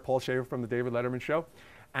some hair, Paul Shaffer from the David Letterman Show.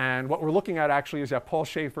 And what we're looking at actually is that Paul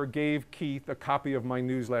Shaffer gave Keith a copy of my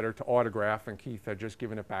newsletter to autograph, and Keith had just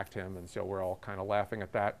given it back to him, and so we're all kind of laughing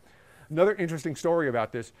at that. Another interesting story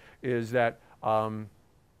about this is that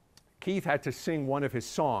Keith had to sing one of his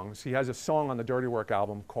songs. He has a song on the Dirty Work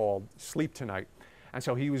album called Sleep Tonight, and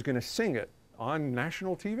so he was going to sing it on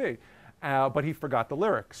national TV, but he forgot the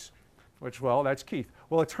lyrics. Which, well, that's Keith.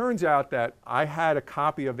 Well, it turns out that I had a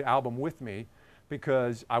copy of the album with me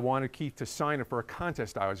because I wanted Keith to sign it for a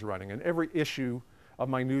contest I was running. And every issue of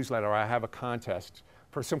my newsletter, I have a contest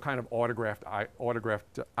for some kind of autographed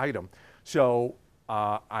item. So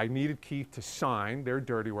I needed Keith to sign their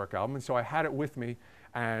Dirty Work album, and so I had it with me.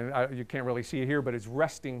 And you can't really see it here, but it's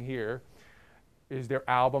resting here, is their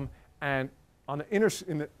album. And on the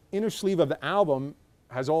in the inner sleeve of the album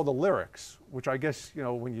has all the lyrics, which I guess,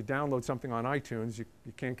 when you download something on iTunes, you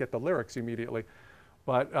can't get the lyrics immediately.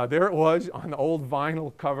 But there it was on the old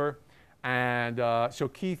vinyl cover. And so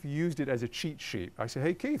Keith used it as a cheat sheet. I said,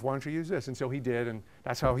 hey, Keith, why don't you use this? And so he did, and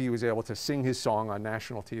that's how he was able to sing his song on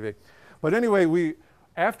national TV. But anyway,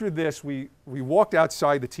 after this, we walked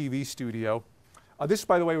outside the TV studio. This,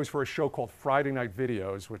 by the way, was for a show called Friday Night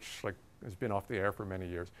Videos, which has been off the air for many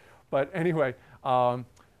years. But anyway,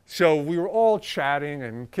 so we were all chatting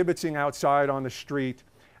and kibitzing outside on the street,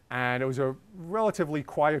 and it was a relatively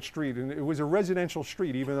quiet street, and it was a residential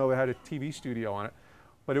street, even though it had a TV studio on it.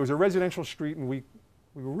 But it was a residential street, and we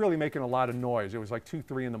were really making a lot of noise. It was like 2,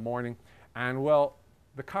 3 in the morning, and well,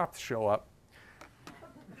 the cops show up,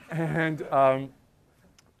 and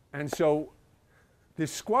so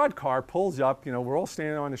this squad car pulls up. We're all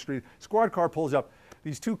standing on the street. Squad car pulls up.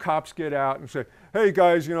 These 2 cops get out and say, hey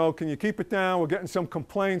guys, can you keep it down? We're getting some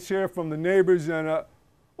complaints here from the neighbors, and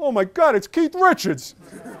oh my God, it's Keith Richards.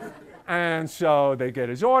 And so they get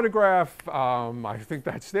his autograph. I think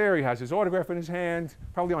that's there. He has his autograph in his hand,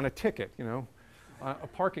 probably on a ticket, a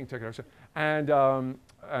parking ticket or something.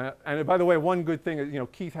 And by the way, one good thing is,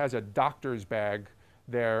 Keith has a doctor's bag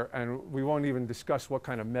there, and we won't even discuss what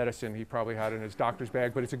kind of medicine he probably had in his doctor's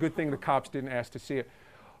bag, but it's a good thing the cops didn't ask to see it.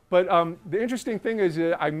 But the interesting thing is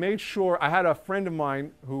I made sure, I had a friend of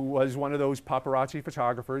mine who was one of those paparazzi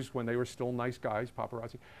photographers when they were still nice guys,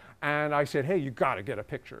 paparazzi, and I said, hey, you got to get a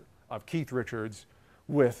picture of Keith Richards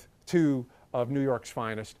with 2 of New York's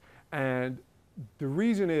finest. And the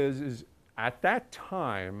reason is at that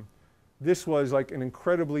time, this was like an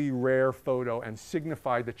incredibly rare photo and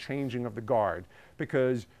signified the changing of the guard,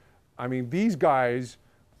 because, I mean, these guys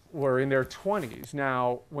were in their 20s.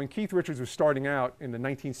 Now, when Keith Richards was starting out in the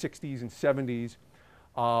 1960s and 70s,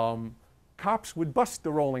 cops would bust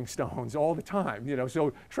the Rolling Stones all the time,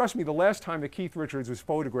 So trust me, the last time that Keith Richards was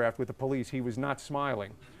photographed with the police, he was not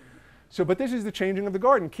smiling. So, but this is the changing of the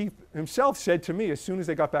guard. And Keith himself said to me, as soon as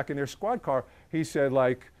they got back in their squad car, he said,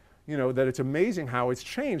 that it's amazing how it's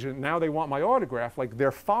changed, and now they want my autograph. Like,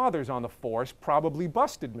 their fathers on the force probably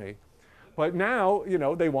busted me. But now,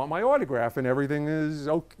 they want my autograph, and everything is,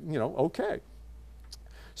 okay.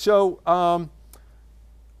 So I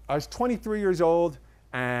was 23 years old,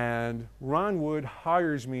 and Ron Wood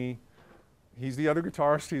hires me. He's the other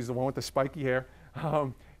guitarist. He's the one with the spiky hair.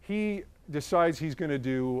 He decides he's going to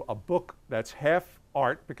do a book that's half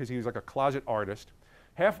art, because he was like a closet artist,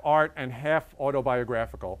 half art and half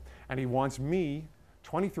autobiographical. And he wants me,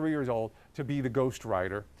 23 years old, to be the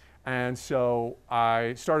ghostwriter. And so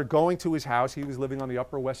I started going to his house. He was living on the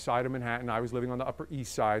Upper West Side of Manhattan. I was living on the Upper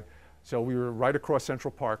East Side. So we were right across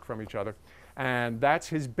Central Park from each other. And that's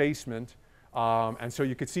his basement. And so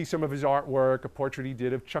you could see some of his artwork, a portrait he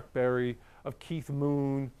did of Chuck Berry, of Keith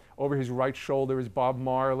Moon. Over his right shoulder is Bob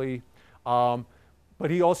Marley. But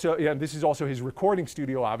he also, yeah, this is also his recording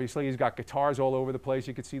studio, obviously. He's got guitars all over the place.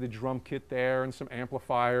 You could see the drum kit there and some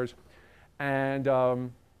amplifiers. And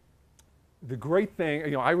the great thing,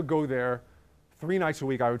 you know, I would go there 3 nights a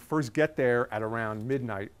week. I would first get there at around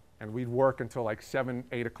midnight, and we'd work until like 7,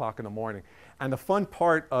 8 o'clock in the morning. And the fun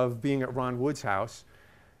part of being at Ron Wood's house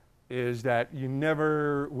is that you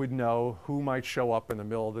never would know who might show up in the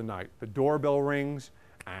middle of the night. The doorbell rings,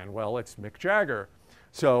 and well, it's Mick Jagger.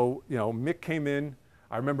 So, you know, Mick came in.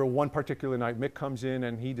 I remember one particular night, Mick comes in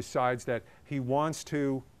and he decides that he wants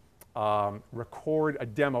to record a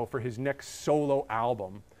demo for his next solo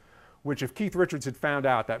album, which if Keith Richards had found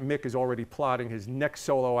out that Mick is already plotting his next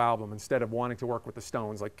solo album instead of wanting to work with the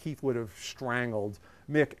Stones, like Keith would have strangled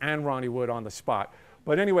Mick and Ronnie Wood on the spot.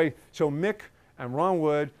 But anyway, so Mick and Ron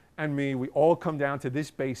Wood and me, we all come down to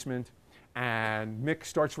this basement, and Mick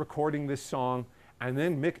starts recording this song, and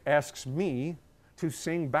then Mick asks me to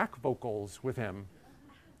sing back vocals with him.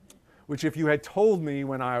 Which if you had told me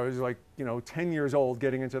when I was like, you know, 10 years old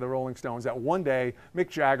getting into the Rolling Stones that one day Mick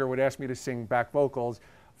Jagger would ask me to sing back vocals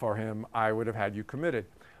for him, I would have had you committed.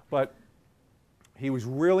 But he was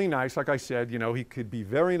really nice. Like I said, you know, he could be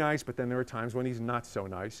very nice, but then there are times when he's not so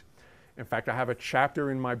nice. In fact, I have a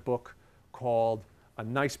chapter in my book called A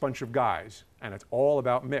Nice Bunch of Guys, and it's all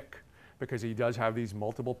about Mick, because he does have these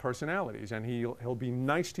multiple personalities, and he'll be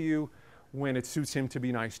nice to you when it suits him to be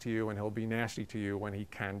nice to you, and he'll be nasty to you when he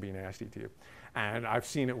can be nasty to you. And I've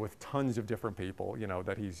seen it with tons of different people, you know,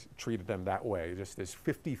 that he's treated them that way, just this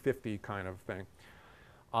 50-50 kind of thing.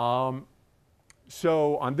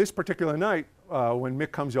 So on this particular night, when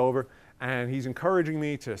Mick comes over and he's encouraging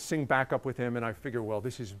me to sing backup with him, and I figure, well,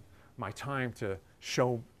 this is my time to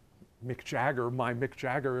show Mick Jagger my Mick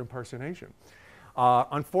Jagger impersonation.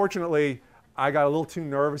 Unfortunately, I got a little too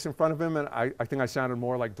nervous in front of him, and I think I sounded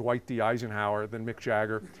more like Dwight D. Eisenhower than Mick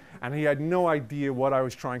Jagger, and he had no idea what I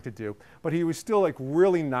was trying to do. But he was still like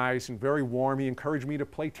really nice and very warm. He encouraged me to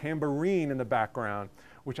play tambourine in the background,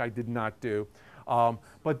 which I did not do.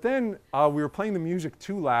 But then we were playing the music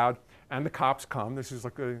too loud, and the cops come. This is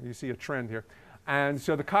like you see a trend here. And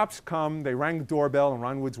so the cops come, they rang the doorbell, and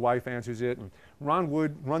Ron Wood's wife answers it, and Ron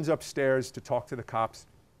Wood runs upstairs to talk to the cops,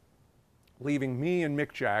 leaving me and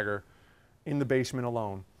Mick Jagger in the basement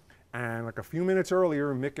alone. And like a few minutes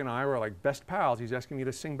earlier, Mick and I were like best pals. He's asking me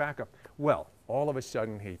to sing backup. Well, all of a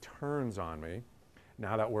sudden he turns on me,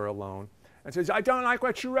 now that we're alone, and says, "I don't like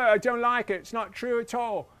what you wrote. I don't like it. It's not true at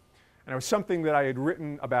all." And it was something that I had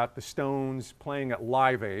written about the Stones playing at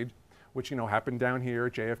Live Aid, which, you know, happened down here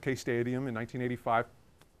at JFK Stadium in 1985.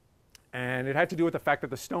 And it had to do with the fact that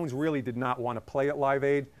the Stones really did not want to play at Live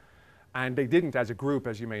Aid. And they didn't as a group,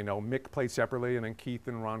 as you may know. Mick played separately, and then Keith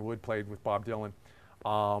and Ron Wood played with Bob Dylan.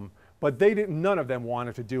 But they didn't, none of them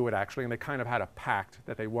wanted to do it, actually, and they kind of had a pact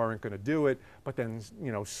that they weren't going to do it. But then,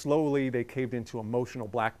 you know, slowly they caved into emotional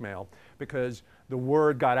blackmail, because the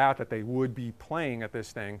word got out that they would be playing at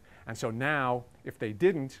this thing. And so now, if they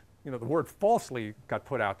didn't, you know, the word falsely got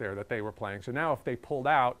put out there that they were playing. So now if they pulled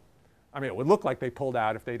out, I mean, it would look like they pulled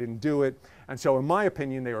out if they didn't do it. And so in my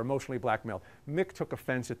opinion, they were emotionally blackmailed. Mick took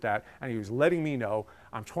offense at that, and he was letting me know,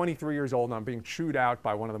 I'm 23 years old and I'm being chewed out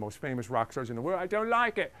by one of the most famous rock stars in the world. I don't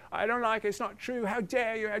like it. I don't like it. It's not true. How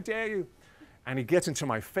dare you? How dare you? And he gets into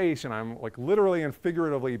my face, and I'm like literally and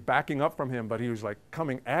figuratively backing up from him, but he was like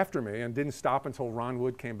coming after me and didn't stop until Ron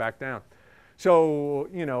Wood came back down. So,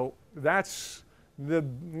 you know, that's the,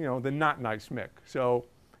 you know, the not nice Mick. So,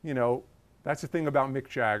 you know, that's the thing about Mick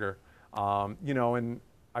Jagger. You know, and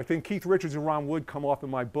I think Keith Richards and Ron Wood come off in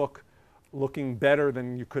my book looking better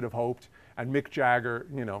than you could have hoped, and Mick Jagger,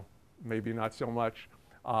 you know, maybe not so much.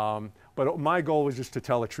 But my goal was just to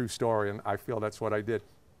tell a true story, and I feel that's what I did.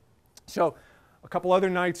 So a couple other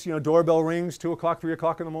nights, you know, doorbell rings, 2 o'clock, 3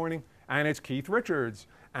 o'clock in the morning, and it's Keith Richards.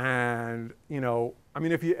 And, you know, I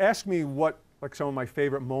mean, if you ask me what like some of my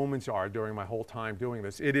favorite moments are during my whole time doing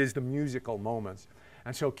this, it is the musical moments.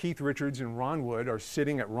 And so Keith Richards and Ron Wood are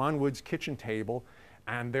sitting at Ron Wood's kitchen table,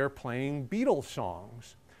 and they're playing Beatles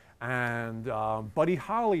songs and Buddy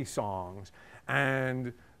Holly songs.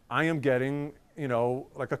 And I am getting, you know,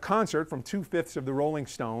 like a concert from 2/5 of the Rolling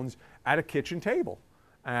Stones at a kitchen table.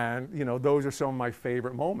 And, you know, those are some of my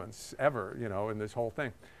favorite moments ever, you know, in this whole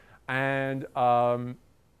thing. And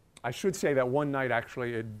I should say that one night,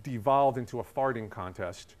 actually, it devolved into a farting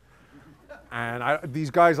contest. And these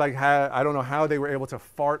guys, like, I don't know how they were able to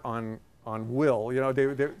fart on will. You know,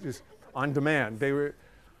 they're just on demand. They were,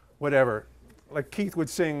 whatever. Like Keith would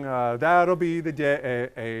sing, "That'll be the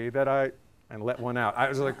day that I," and let one out. I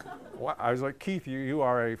was like, what? I was like, Keith, you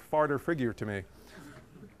are a farter figure to me.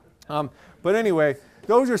 But anyway,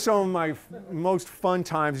 those are some of my most fun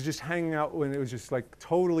times, just hanging out when it was just like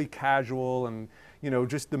totally casual and, you know,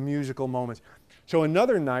 just the musical moments. So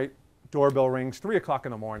another night, doorbell rings, 3 o'clock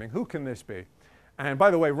in the morning. Who can this be? And by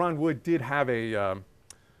the way, Ron Wood did have a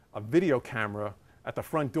video camera at the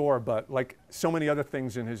front door, but like so many other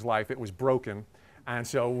things in his life, it was broken. And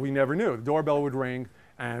so we never knew. The doorbell would ring,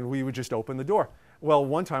 and we would just open the door. Well,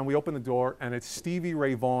 one time we opened the door, and it's Stevie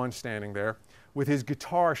Ray Vaughan standing there with his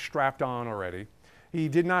guitar strapped on already. He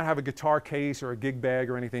did not have a guitar case or a gig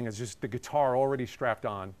bag or anything. It's just the guitar already strapped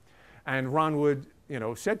on. And Ron Wood, you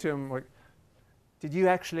know, said to him, like, "Did you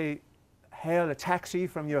actually hail a taxi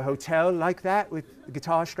from your hotel like that with the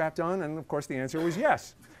guitar strapped on?" And of course the answer was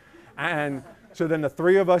yes. And so then the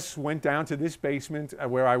three of us went down to this basement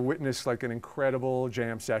where I witnessed like an incredible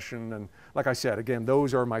jam session. And like I said, again,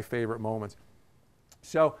 those are my favorite moments.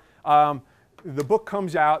 So the book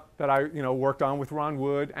comes out that I, you know, worked on with Ron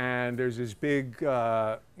Wood, and there's this big,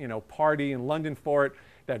 you know, party in London for it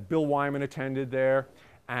that Bill Wyman attended there.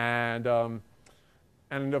 And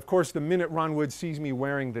of course, the minute Ron Wood sees me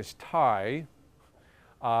wearing this tie,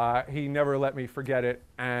 he never let me forget it.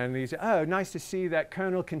 And he said, "Oh, nice to see that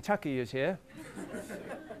Colonel Kentucky is here."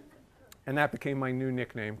 And that became my new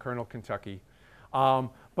nickname, Colonel Kentucky.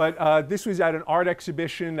 But this was at an art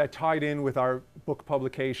exhibition that tied in with our book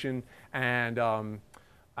publication. And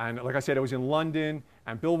like I said, it was in London.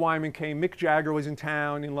 And Bill Wyman came. Mick Jagger was in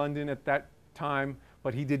town in London at that time,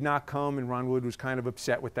 but he did not come. And Ron Wood was kind of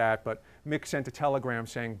upset with that. But Mick sent a telegram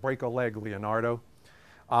saying, "Break a leg, Leonardo."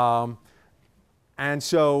 And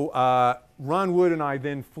so Ron Wood and I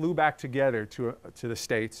then flew back together to the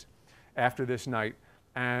States after this night.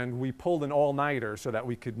 And we pulled an all-nighter so that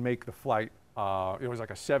we could make the flight. It was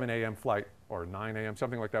like a 7 a.m. flight or 9 a.m.,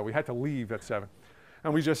 something like that. We had to leave at 7.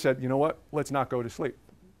 And we just said, you know what, let's not go to sleep.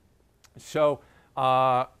 So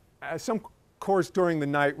some course during the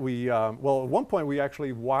night, well, at one point we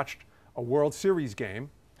actually watched a World Series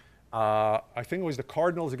game. I think it was the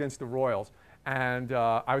Cardinals against the Royals. And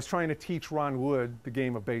I was trying to teach Ron Wood the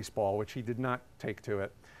game of baseball, which he did not take to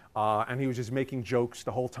it. And he was just making jokes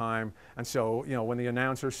the whole time. And so, you know, when the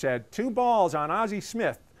announcer said, "2 balls on Ozzie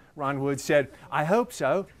Smith," Ron Wood said, "I hope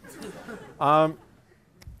so." I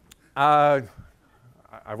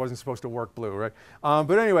wasn't supposed to work blue, right?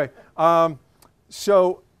 But anyway,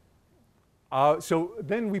 so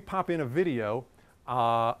then we pop in a video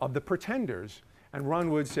of the Pretenders. And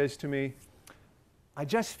Ron Wood says to me, "I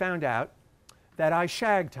just found out that I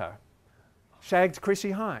shagged her. Shagged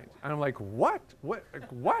Chrissie Hynde." And I'm like, what? What?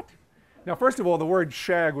 Now, first of all, the word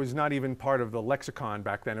shag was not even part of the lexicon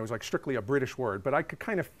back then. It was like strictly a British word, but I could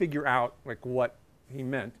kind of figure out like what he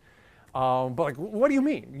meant. But like, what do you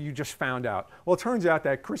mean? You just found out. Well, it turns out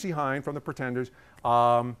that Chrissie Hynde from the Pretenders,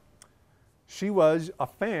 she was a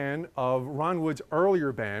fan of Ron Wood's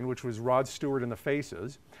earlier band, which was Rod Stewart and the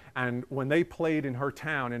Faces. And when they played in her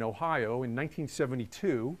town in Ohio in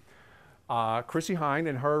 1972, Chrissie Hynde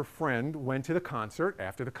and her friend went to the concert.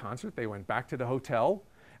 After the concert, they went back to the hotel,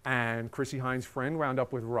 and Chrissie Hynde's friend wound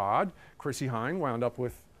up with Rod. Chrissie Hynde wound up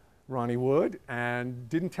with Ronnie Wood and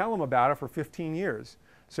didn't tell him about it for 15 years.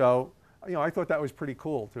 So, you know, I thought that was pretty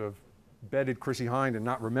cool to have bedded Chrissie Hynde and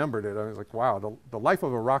not remembered it. I was like, wow, the life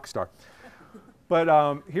of a rock star.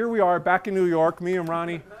 But here we are back in New York, me and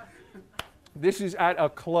Ronnie. This is at a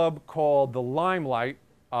club called the Limelight,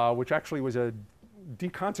 which actually was a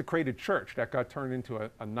deconsecrated church that got turned into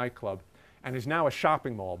a nightclub and is now a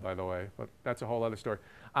shopping mall, by the way, but that's a whole other story.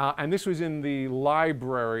 And this was in the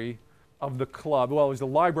library of the club. Well, it was the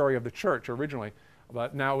library of the church originally,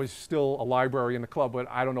 but now it's still a library in the club, but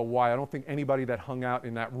I don't know why. I don't think anybody that hung out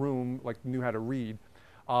in that room like knew how to read,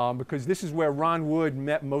 because this is where Ron Wood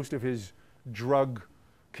met most of his drug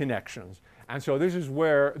connections. And so this is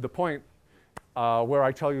where the point where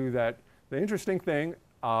I tell you that the interesting thing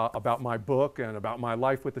about my book and about my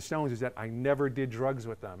life with the Stones is that I never did drugs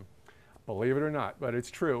with them. Believe it or not, but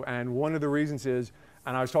it's true. And one of the reasons is,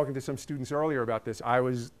 and I was talking to some students earlier about this, I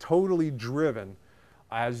was totally driven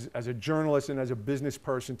as a journalist and as a business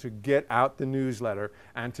person to get out the newsletter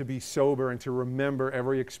and to be sober and to remember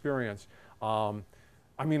every experience.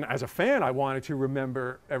 I mean, as a fan, I wanted to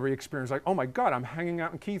remember every experience. Like, oh my God, I'm hanging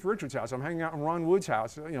out in Keith Richards' house. I'm hanging out in Ron Wood's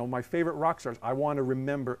house. You know, my favorite rock stars. I want to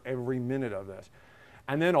remember every minute of this.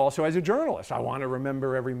 And then also as a journalist, I want to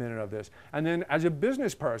remember every minute of this. And then as a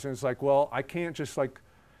business person, it's like, well, I can't just like,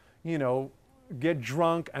 you know, get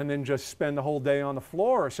drunk and then just spend the whole day on the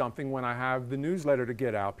floor or something when I have the newsletter to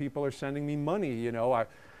get out. People are sending me money, you know.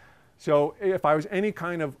 So if I was any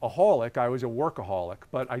kind of aholic, I was a workaholic.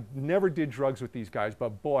 But I never did drugs with these guys.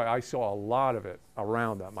 But boy, I saw a lot of it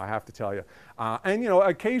around them, I have to tell you. And, you know,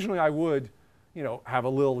 occasionally I would, you know, have a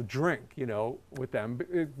little drink, you know, with them,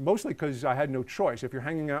 mostly because I had no choice. If you're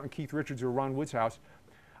hanging out in Keith Richards or Ron Wood's house,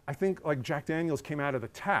 I think like Jack Daniels came out of the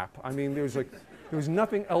tap. I mean, there was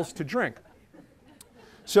nothing else to drink.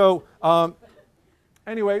 So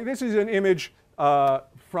anyway, this is an image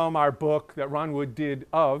from our book that Ron Wood did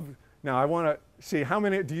of. Now I want to see how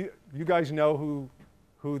many, do you guys know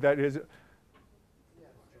who that is?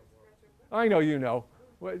 I know you know.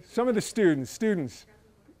 Some of the students.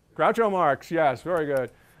 Groucho Marx, yes, very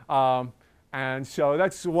good. And so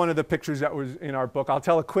that's one of the pictures that was in our book. I'll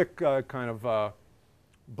tell a quick kind of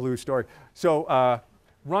blue story. So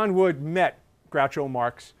Ron Wood met Groucho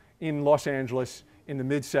Marx in Los Angeles in the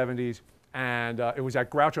mid-'70s, and it was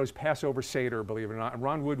at Groucho's Passover Seder, believe it or not. And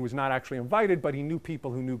Ron Wood was not actually invited, but he knew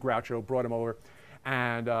people who knew Groucho, brought him over.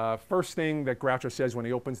 And first thing that Groucho says when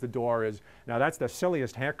he opens the door is, "Now that's the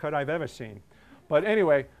silliest haircut I've ever seen." But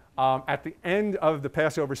anyway, at the end of the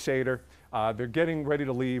Passover Seder, they're getting ready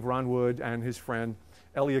to leave, Ron Wood and his friend,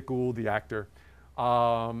 Elliot Gould, the actor.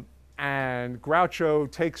 And Groucho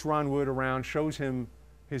takes Ron Wood around, shows him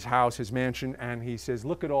his house, his mansion, and he says,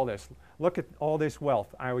 "Look at all this. Look at all this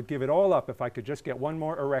wealth. I would give it all up if I could just get one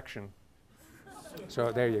more erection."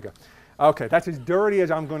 So there you go. Okay, that's as dirty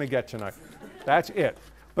as I'm going to get tonight. That's it.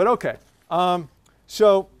 But okay.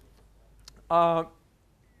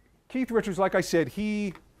 Keith Richards, like I said,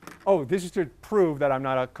 this is to prove that I'm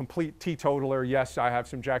not a complete teetotaler. Yes, I have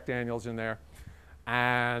some Jack Daniels in there.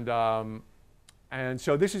 And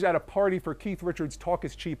so this is at a party for Keith Richards' Talk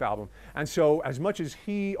is Cheap album. And so as much as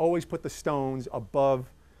he always put the Stones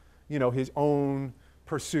above, you know, his own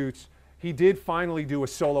pursuits, he did finally do a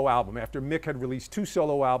solo album after Mick had released 2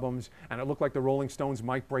 solo albums, and it looked like the Rolling Stones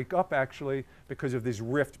might break up actually because of this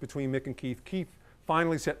rift between Mick and Keith. Keith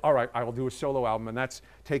finally said, "All right, I will do a solo album," and that's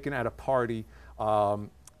taken at a party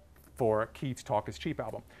for Keith's Talk is Cheap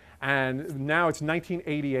album. And now it's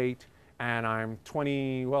 1988. And I'm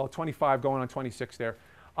 25 going on 26 there.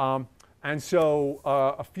 And so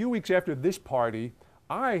a few weeks after this party,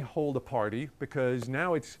 I hold a party because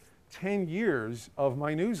now it's 10 years of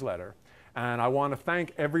my newsletter. And I want to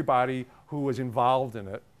thank everybody who was involved in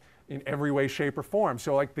it in every way, shape, or form.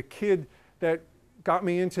 So like the kid that got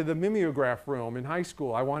me into the mimeograph room in high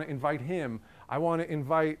school, I want to invite him. I want to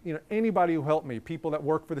invite, you know, anybody who helped me, people that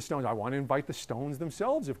work for the Stones. I want to invite the Stones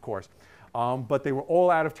themselves, of course. But they were all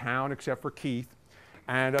out of town except for Keith.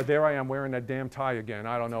 And there I am wearing that damn tie again.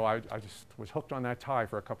 I don't know, I just was hooked on that tie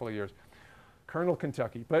for a couple of years. Colonel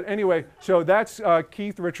Kentucky. But anyway, so that's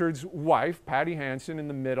Keith Richards' wife, Patty Hansen, in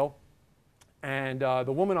the middle. And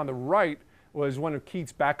the woman on the right was one of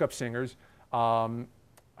Keith's backup singers.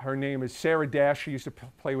 Her name is Sarah Dash. She used to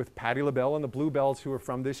play with Patti LaBelle and the Bluebells, who are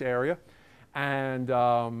from this area. And,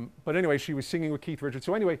 but anyway, she was singing with Keith Richards.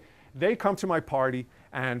 So anyway, they come to my party,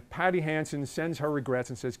 and Patty Hansen sends her regrets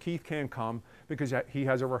and says Keith can't come because he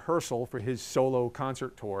has a rehearsal for his solo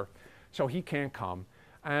concert tour, so he can't come.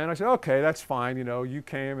 And I said, okay, that's fine, you know, you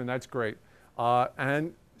came and that's great.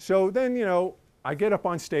 And so then, you know, I get up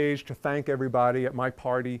on stage to thank everybody at my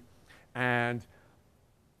party, and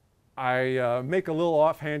I make a little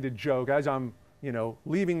offhanded joke as I'm, you know,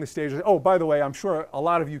 leaving the stage. Oh, by the way, I'm sure a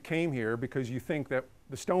lot of you came here because you think that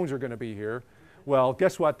the Stones are going to be here. Well,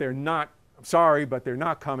 guess what? They're not. I'm sorry, but they're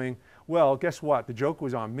not coming. Well, guess what? The joke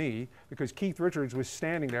was on me because Keith Richards was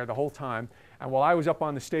standing there the whole time. And while I was up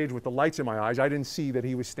on the stage with the lights in my eyes, I didn't see that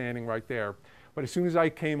he was standing right there. But as soon as I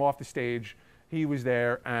came off the stage, he was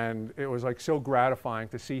there, and it was like so gratifying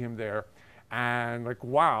to see him there. And like,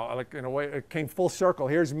 wow, like in a way, it came full circle.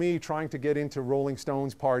 Here's me trying to get into Rolling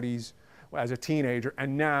Stones parties as a teenager,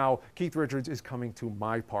 and now Keith Richards is coming to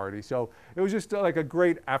my party. So it was just like a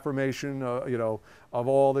great affirmation, you know, of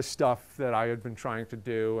all the stuff that I had been trying to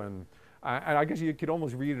do, and I guess you could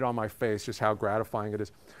almost read it on my face, just how gratifying it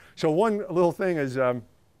is. So one little thing is,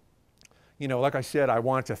 you know, like I said, I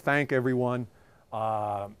want to thank everyone,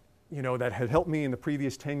 you know, that had helped me in the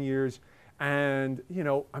previous 10 years, and you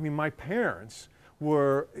know, I mean, my parents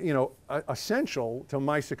were, you know, essential to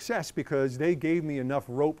my success because they gave me enough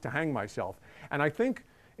rope to hang myself. And I think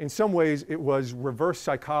in some ways it was reverse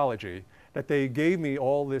psychology that they gave me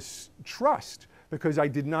all this trust because I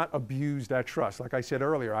did not abuse that trust. Like I said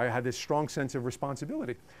earlier, I had this strong sense of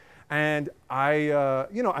responsibility. And I,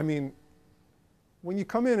 you know, I mean, when you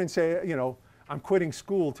come in and say, you know, I'm quitting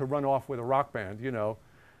school to run off with a rock band, you know,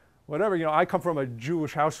 whatever, you know, I come from a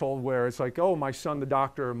Jewish household where it's like, oh, my son the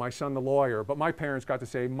doctor, my son the lawyer, but my parents got to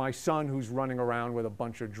say, my son who's running around with a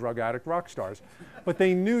bunch of drug addict rock stars. But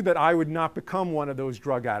they knew that I would not become one of those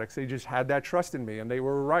drug addicts. They just had that trust in me, and they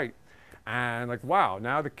were right. And like, wow,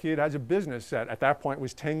 now the kid has a business that at that point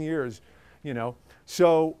was 10 years, you know.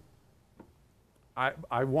 So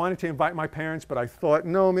I wanted to invite my parents, but I thought,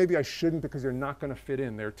 no, maybe I shouldn't because they're not going to fit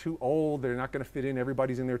in. They're too old. They're not going to fit in.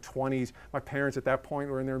 Everybody's in their 20s. My parents at that point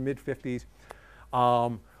were in their mid-50s.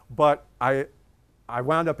 But I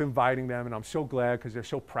wound up inviting them, and I'm so glad because they're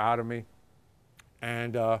so proud of me.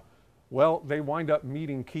 And, well, they wind up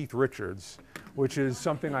meeting Keith Richards, which is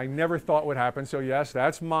something I never thought would happen. So, yes,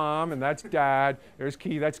 that's Mom, and that's Dad. There's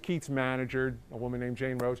Keith. That's Keith's manager, a woman named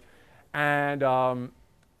Jane Rose. And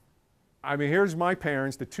I mean, here's my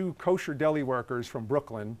parents, the two kosher deli workers from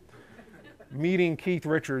Brooklyn, meeting Keith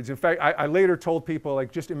Richards. In fact, I later told people,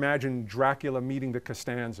 like, just imagine Dracula meeting the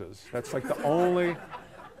Costanzas. That's like the only,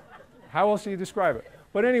 how else do you describe it?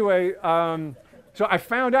 But anyway, so I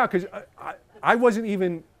found out, because I wasn't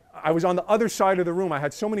even, I was on the other side of the room. I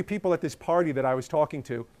had so many people at this party that I was talking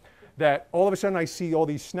to that all of a sudden I see all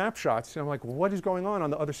these snapshots, and I'm like, what is going on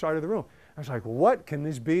the other side of the room? I was like, what can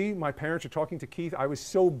this be? My parents are talking to Keith. I was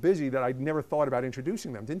so busy that I'd never thought about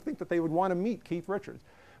introducing them. Didn't think that they would want to meet Keith Richards.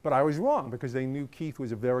 But I was wrong because they knew Keith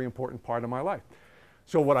was a very important part of my life.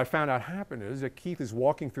 So what I found out happened is that Keith is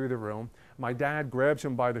walking through the room. My dad grabs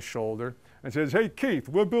him by the shoulder and says, hey, Keith,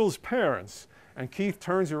 we're Bill's parents. And Keith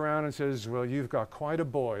turns around and says, well, you've got quite a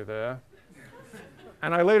boy there.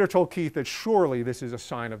 And I later told Keith that surely this is a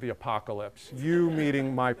sign of the apocalypse, you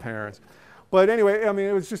meeting my parents. But anyway, I mean,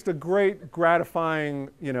 it was just a great, gratifying,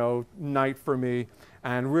 you know, night for me,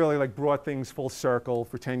 and really like brought things full circle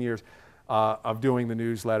for 10 years of doing the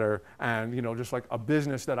newsletter, and you know, just like a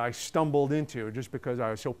business that I stumbled into just because I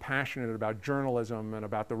was so passionate about journalism and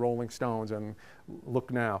about the Rolling Stones, and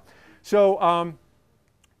look now. So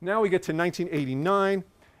now we get to 1989,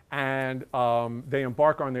 and they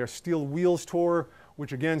embark on their Steel Wheels tour,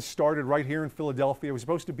 which again started right here in Philadelphia. It was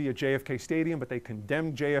supposed to be at JFK Stadium, but they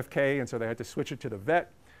condemned JFK, and so they had to switch it to the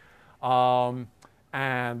Vet.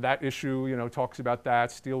 And that issue, you know, talks about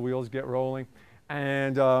that, Steel Wheels Get Rolling.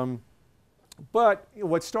 And, but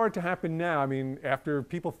what started to happen now, I mean, after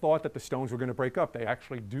people thought that the Stones were going to break up, they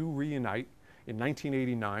actually do reunite in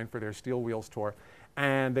 1989 for their Steel Wheels tour.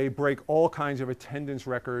 And they break all kinds of attendance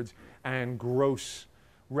records and gross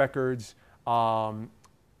records. And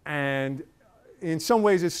in some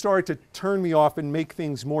ways, it started to turn me off and make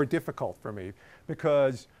things more difficult for me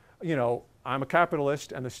because, you know, I'm a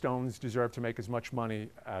capitalist and the Stones deserve to make as much money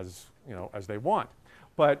as, you know, as they want.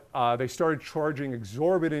 But they started charging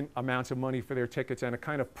exorbitant amounts of money for their tickets, and it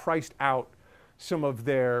kind of priced out some of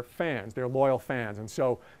their fans, their loyal fans. And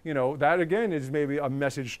so, you know, that again is maybe a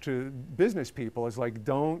message to business people, is like,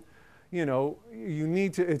 don't, you know, you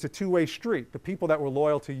need to, it's a two-way street. The people that were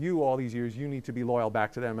loyal to you all these years, you need to be loyal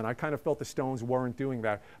back to them. And I kind of felt the Stones weren't doing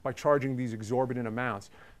that by charging these exorbitant amounts,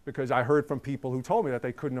 because I heard from people who told me that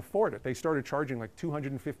they couldn't afford it. They started charging like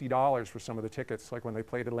 $250 for some of the tickets, like when they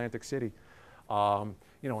played Atlantic City,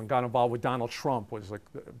 you know, and got involved with Donald Trump, was like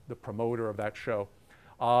the promoter of that show.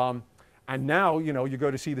 And now, you know, you go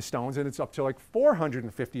to see the Stones and it's up to like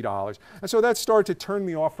 $450. And so that started to turn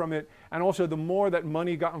me off from it. And also the more that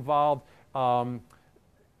money got involved,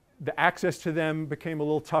 the access to them became a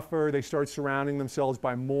little tougher. They started surrounding themselves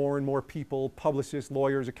by more and more people, publicists,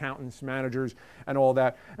 lawyers, accountants, managers, and all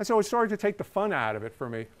that. And so it started to take the fun out of it for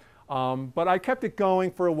me. But I kept it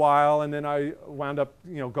going for a while, and then I wound up,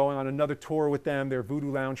 you know, going on another tour with them, their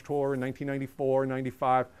Voodoo Lounge tour in 1994,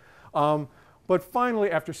 95. But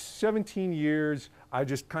finally, after 17 years, I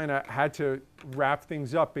just kind of had to wrap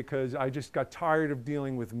things up because I just got tired of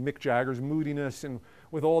dealing with Mick Jagger's moodiness and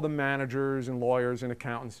with all the managers and lawyers and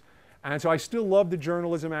accountants. And so I still love the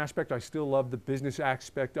journalism aspect. I still love the business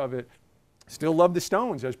aspect of it. Still love the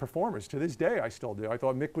Stones as performers. To this day, I still do. I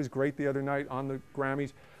thought Mick was great the other night on the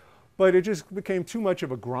Grammys. But it just became too much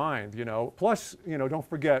of a grind, you know. Plus, you know, don't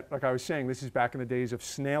forget, like I was saying, this is back in the days of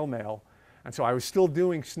snail mail. And so I was still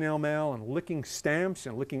doing snail mail and licking stamps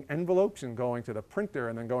and licking envelopes and going to the printer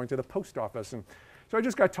and then going to the post office. And so I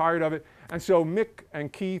just got tired of it. And so Mick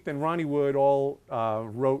and Keith and Ronnie Wood all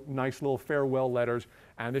wrote nice little farewell letters.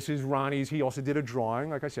 And this is Ronnie's. He also did a drawing.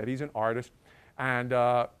 Like I said, he's an artist. And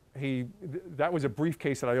that was a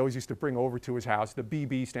briefcase that I always used to bring over to his house. The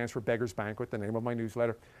BB stands for Beggar's Banquet, the name of my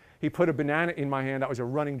newsletter. He put a banana in my hand. That was a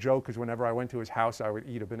running joke because whenever I went to his house, I would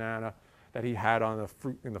eat a banana that he had on the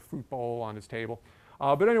fruit, in the fruit bowl on his table.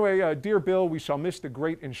 But anyway, dear Bill, we shall miss the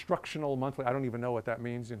great instructional monthly. I don't even know what that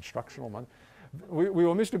means, instructional month. We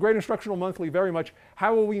will miss the great instructional monthly very much.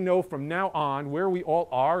 How will we know from now on where we all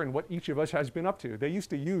are and what each of us has been up to? They used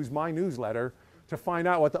to use my newsletter to find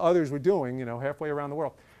out what the others were doing, you know, halfway around the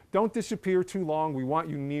world. Don't disappear too long. We want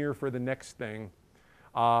you near for the next thing.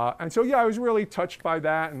 And so, yeah, I was really touched by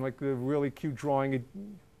that and like the really cute drawing.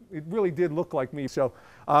 It really did look like me. So,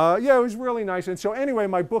 yeah, it was really nice. And so anyway,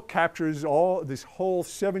 my book captures all this whole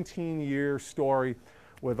 17-year story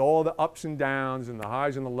with all the ups and downs and the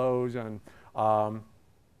highs and the lows and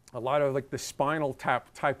a lot of like the Spinal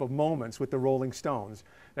Tap type of moments with the Rolling Stones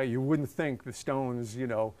that you wouldn't think the Stones, you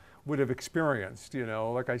know, would have experienced, you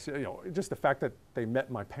know, like I said, you know, just the fact that they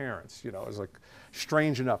met my parents, you know, is like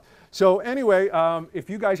strange enough. So anyway, if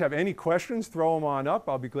you guys have any questions, throw them on up.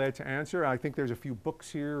 I'll be glad to answer. I think there's a few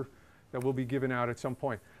books here that will be given out at some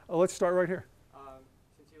point. Let's start right here.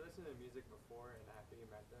 Since you listened to music before and after you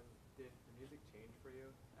met them, did the music change for you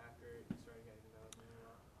after you started getting to know them really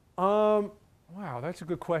well? Wow, that's a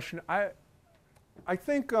good question. I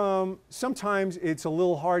think sometimes it's a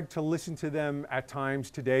little hard to listen to them at times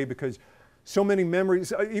today because so many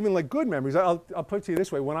memories, even like good memories. I'll put it to you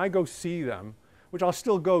this way. When I go see them, which I'll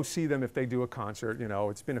still go see them if they do a concert, you know,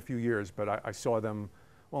 it's been a few years, but I saw them,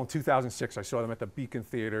 well, in 2006, I saw them at the Beacon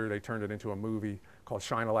Theater. They turned it into a movie called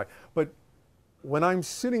Shine a Light. But when I'm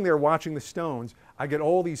sitting there watching the Stones, I get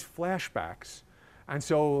all these flashbacks. And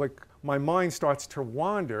so like my mind starts to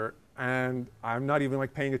wander and I'm not even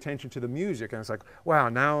like paying attention to the music. And it's like, wow,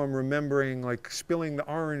 now I'm remembering like spilling the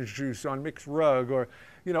orange juice on Mick's rug or,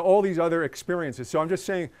 you know, all these other experiences. So I'm just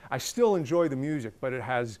saying I still enjoy the music, but it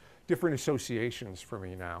has different associations for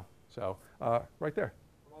me now. So right there.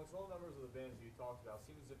 Amongst all members of the bands you talked about, it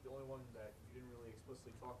seems as if the only one that you didn't really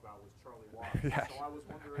explicitly talk about was Charlie Watts. Yes. So I was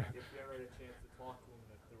wondering if you ever had a chance to talk to him,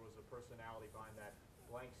 if there was a personality behind that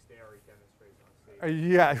blank stare he demonstrates on stage.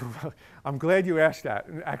 Yeah, I'm glad you asked that.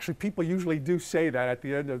 And actually, people usually do say that at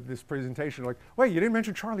the end of this presentation, like, wait, you didn't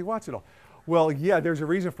mention Charlie Watts at all. Well, yeah, there's a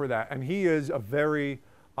reason for that. And he is a very,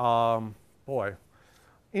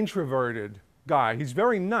 introverted guy. He's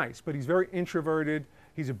very nice, but he's very introverted.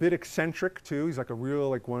 He's a bit eccentric, too. He's like a real,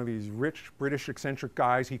 like one of these rich British eccentric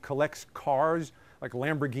guys. He collects cars, like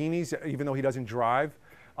Lamborghinis, even though he doesn't drive.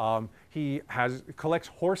 He collects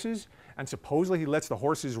horses, and supposedly he lets the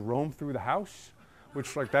horses roam through the house,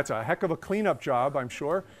 which like that's a heck of a cleanup job, I'm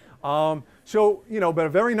sure. So, you know, but a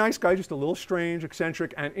very nice guy, just a little strange,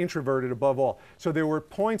 eccentric, and introverted above all. So there were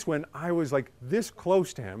points when I was like this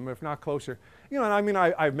close to him, if not closer. You know, and I mean,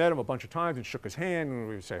 I've met him a bunch of times and shook his hand and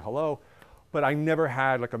we would say hello, but I never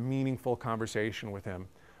had like a meaningful conversation with him.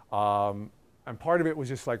 And part of it was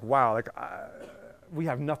just like, wow, like we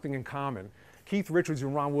have nothing in common. Keith Richards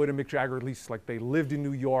and Ron Wood and Mick Jagger, at least like they lived in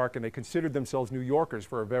New York and they considered themselves New Yorkers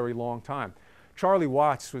for a very long time. Charlie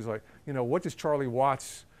Watts was like, you know, what does Charlie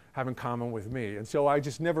Watts have in common with me? And so I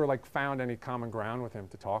just never like found any common ground with him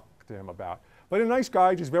to talk to him about. But a nice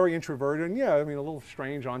guy, just very introverted, and yeah, I mean, a little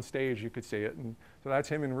strange on stage, you could see it, and so that's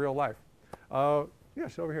him in real life.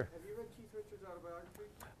 Yes, over here. Have you read Keith Richards' autobiography?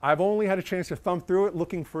 I've only had a chance to thumb through it,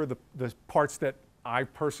 looking for the parts that I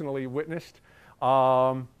personally witnessed.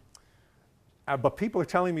 But people are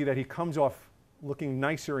telling me that he comes off looking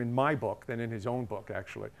nicer in my book than in his own book,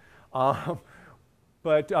 actually.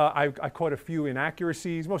 But I caught a few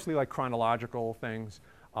inaccuracies, mostly like chronological things,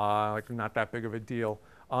 like not that big of a deal.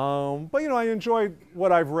 But, you know, I enjoyed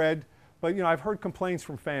what I've read. But, you know, I've heard complaints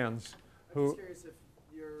from fans who... I'm just curious if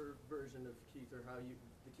your version of Keith or how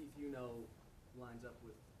the Keith you know lines up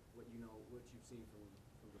with what you know, what you've seen from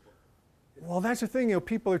the book. Well, that's the thing. You know,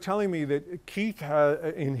 people are telling me that Keith,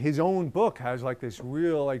 in his own book, has like this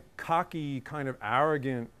real, like, cocky, kind of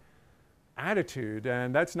arrogant attitude,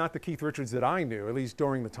 and that's not the Keith Richards that I knew, at least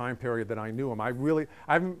during the time period that I knew him. I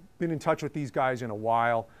haven't been in touch with these guys in a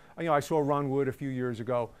while. You know, I saw Ron Wood a few years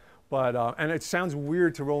ago, but and it sounds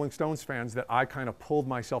weird to Rolling Stones fans that I kind of pulled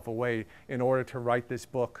myself away in order to write this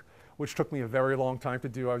book, which took me a very long time to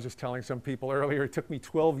do. I was just telling some people earlier, it took me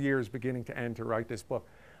 12 years beginning to end to write this book.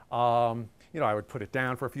 You know, I would put it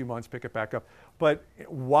down for a few months, pick it back up. But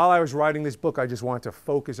while I was writing this book, I just wanted to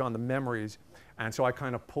focus on the memories. And so I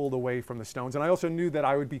kind of pulled away from the Stones. And I also knew that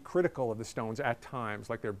I would be critical of the Stones at times,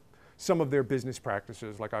 like some of their business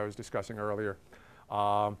practices, like I was discussing earlier.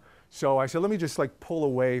 So I said, let me just like pull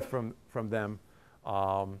away from them.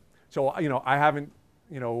 So, you know, I haven't,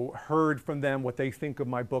 you know, heard from them what they think of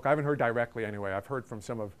my book. I haven't heard directly anyway. I've heard from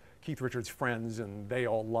some of Keith Richards' friends, and they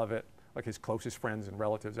all love it. Like his closest friends and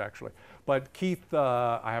relatives, actually. But Keith,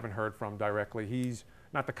 I haven't heard from directly. He's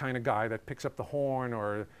not the kind of guy that picks up the horn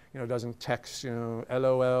or, doesn't text,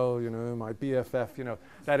 LOL, my BFF,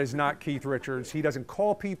 that is not Keith Richards. He doesn't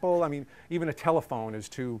call people. I mean, even a telephone is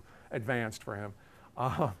too advanced for him.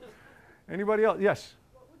 Anybody else? Yes?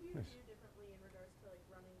 What would you do differently in regards to like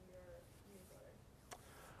running your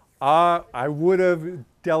newsletter? I would have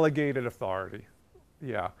delegated authority.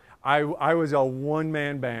 Yeah, I was a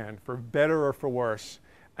one-man band, for better or for worse,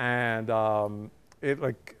 and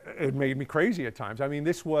it made me crazy at times. I mean,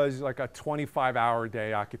 this was like a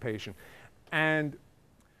 25-hour-a-day occupation, and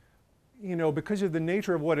because of the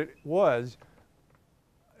nature of what it was,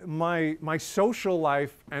 my social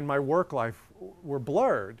life and my work life were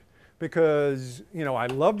blurred. Because I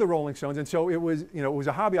loved the Rolling Stones, and so it was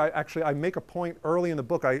a hobby. I make a point early in the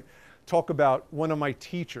book. I talk about one of my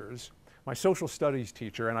teachers, my social studies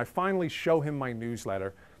teacher, and I finally show him my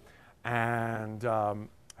newsletter, and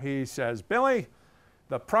he says, "Billy,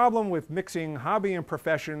 the problem with mixing hobby and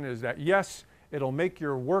profession is that yes, it'll make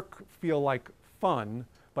your work feel like fun,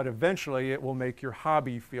 but eventually it will make your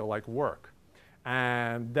hobby feel like work,"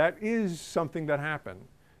 and that is something that happened.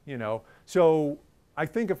 So. I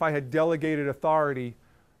think if I had delegated authority,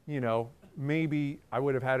 maybe I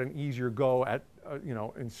would have had an easier go at,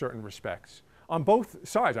 in certain respects. On both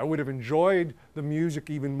sides, I would have enjoyed the music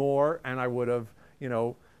even more, and I would have,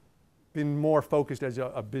 been more focused as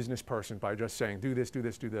a business person by just saying, do this, do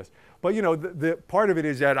this, do this. But, the part of it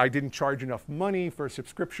is that I didn't charge enough money for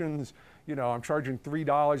subscriptions. I'm charging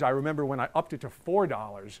 $3. I remember when I upped it to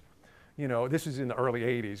 $4. This is in the early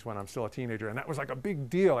 80s when I'm still a teenager, and that was like a big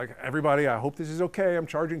deal. Like, everybody, I hope this is okay. I'm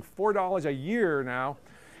charging $4 a year now.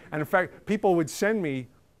 And in fact, people would send me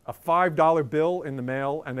a $5 bill in the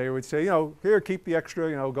mail, and they would say, here, keep the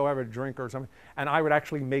extra, go have a drink or something. And I would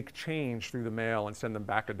actually make change through the mail and send them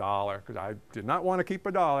back $1 because I did not want to keep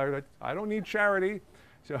 $1. I don't need charity.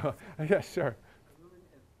 So, yes, sir.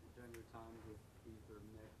 During your time with Keith or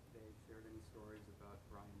Mick, they shared any stories about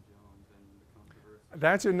Brian Jones and the controversy?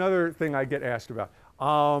 That's another thing I get asked about.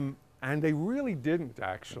 And they really didn't,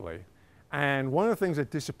 actually. And one of the things that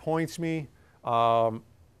disappoints me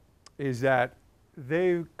is that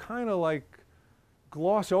they kind of like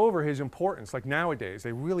gloss over his importance. Like nowadays,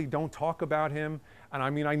 they really don't talk about him. And I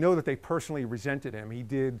mean, I know that they personally resented him. He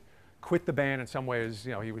did quit the band in some ways.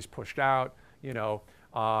 He was pushed out.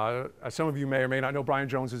 As some of you may or may not know, Brian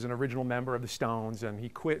Jones is an original member of the Stones, and he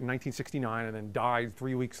quit in 1969 and then died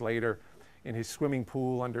 3 weeks later in his swimming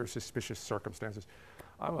pool under suspicious circumstances.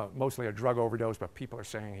 Mostly a drug overdose, but people are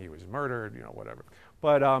saying he was murdered, whatever.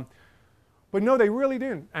 But no, they really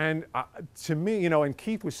didn't. And to me, and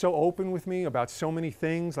Keith was so open with me about so many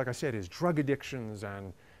things, like I said, his drug addictions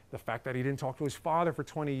and the fact that he didn't talk to his father for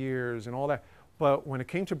 20 years and all that. But when it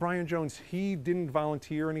came to Brian Jones, he didn't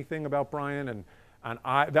volunteer anything about Brian, and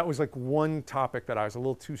that was like one topic that I was a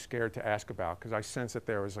little too scared to ask about, because I sense that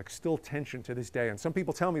there was like still tension to this day. And some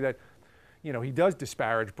people tell me that, he does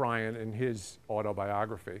disparage Brian in his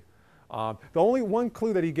autobiography. The only one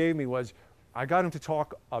clue that he gave me was, I got him to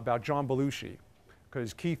talk about John Belushi,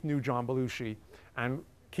 because Keith knew John Belushi, and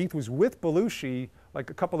Keith was with Belushi like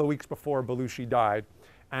a couple of weeks before Belushi died,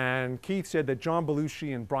 and Keith said that John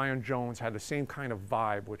Belushi and Brian Jones had the same kind of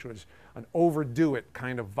vibe, which was an overdo it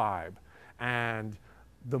kind of vibe. And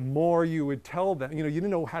the more you would tell them, you didn't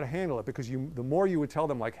know how to handle it, because the more you would tell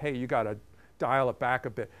them, like, hey, you got to dial it back a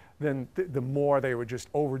bit, then the more they would just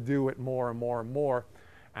overdo it more and more and more.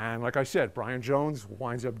 And like I said, Brian Jones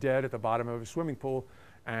winds up dead at the bottom of a swimming pool,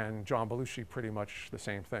 and John Belushi pretty much the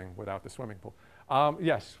same thing without the swimming pool.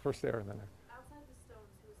 Yes, first there and then there. Outside the Stones,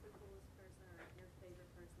 who's the coolest person or your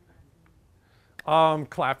favorite person that's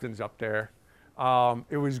Clapton's up there.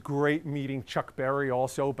 It was great meeting Chuck Berry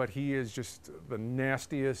also, but he is just the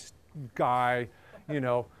nastiest guy,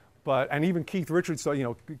 and even Keith Richards,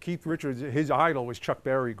 so, Keith Richards, his idol was Chuck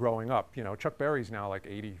Berry growing up. Chuck Berry's now like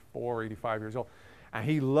 84, 85 years old. And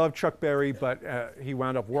he loved Chuck Berry, but he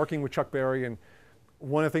wound up working with Chuck Berry. And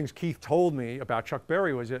one of the things Keith told me about Chuck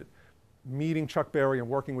Berry was that meeting Chuck Berry and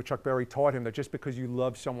working with Chuck Berry taught him that just because you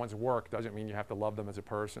love someone's work doesn't mean you have to love them as a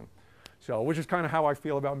person. So, which is kind of how I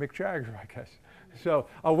feel about Mick Jagger, I guess. So,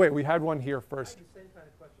 oh wait, we had one here first. I had the same kind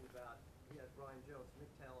of question about, we had Brian Jones, Mick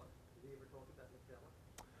Taylor. Did he ever talk about Mick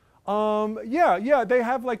Taylor? Yeah, they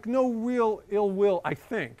have like no real ill will, I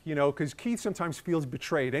think, because Keith sometimes feels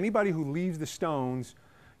betrayed. Anybody who leaves the Stones,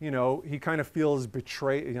 he kind of feels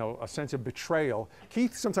betrayed, a sense of betrayal.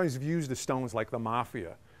 Keith sometimes views the Stones like the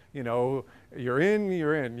mafia. You're in,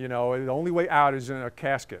 the only way out is in a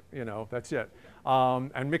casket, that's it.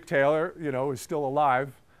 And Mick Taylor, is still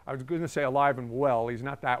alive. I was going to say alive and well. He's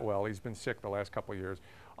not that well. He's been sick the last couple of years.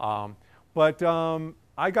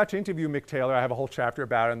 I got to interview Mick Taylor. I have a whole chapter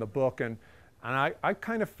about it in the book, and I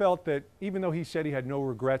kind of felt that even though he said he had no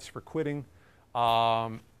regrets for quitting,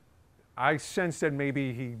 I sensed that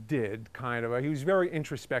maybe he did, kind of. He was very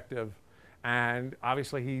introspective, and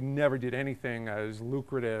obviously he never did anything as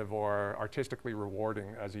lucrative or artistically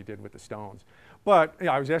rewarding as he did with the Stones. But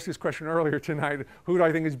I was asked this question earlier tonight, who do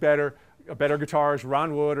I think is better, a better guitarist,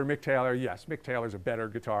 Ron Wood or Mick Taylor? Yes, Mick Taylor's a better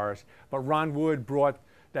guitarist, but Ron Wood brought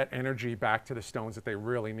that energy back to the Stones that they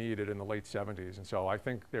really needed in the late 70s, and so I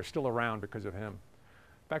think they're still around because of him.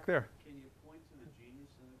 Back there. Can you point to the genius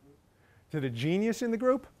in the group? To the genius in the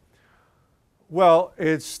group? Well,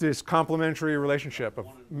 it's this complementary relationship of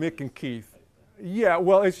Mick and Keith. Yeah,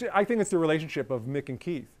 well, I think it's the relationship of Mick and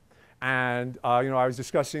Keith. And, I was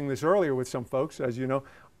discussing this earlier with some folks, as you know,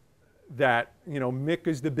 that, Mick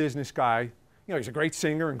is the business guy. He's a great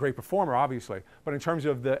singer and great performer, obviously. But in terms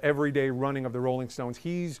of the everyday running of the Rolling Stones,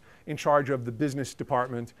 he's in charge of the business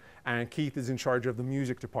department, and Keith is in charge of the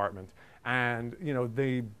music department. And,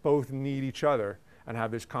 they both need each other and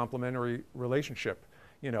have this complementary relationship.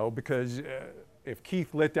 Because if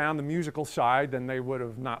Keith let down the musical side, then they would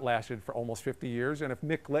have not lasted for almost 50 years. And if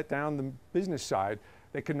Mick let down the business side,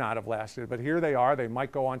 they could not have lasted. But here they are. They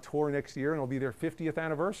might go on tour next year, and it'll be their 50th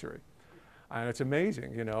anniversary. And it's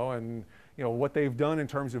amazing, and what they've done in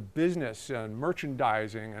terms of business and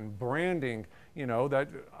merchandising and branding, that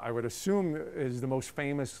I would assume is the most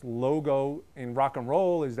famous logo in rock and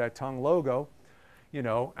roll is that tongue logo,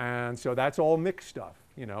 and so that's all Mick stuff.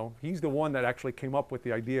 He's the one that actually came up with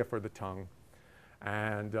the idea for the tongue.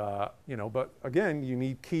 And, but again, you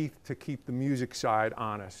need Keith to keep the music side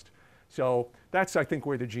honest. So that's, I think,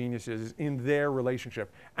 where the genius is in their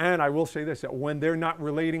relationship. And I will say this, that when they're not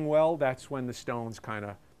relating well, that's when the Stones kind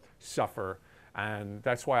of suffer. And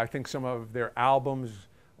that's why I think some of their albums,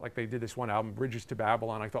 like they did this one album, Bridges to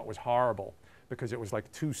Babylon, I thought was horrible because it was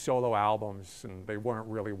like 2 solo albums and they weren't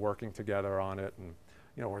really working together on it. And,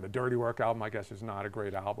 or the Dirty Work album, I guess, is not a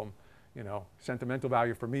great album. Sentimental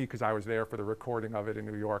value for me because I was there for the recording of it in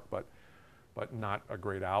New York, but not a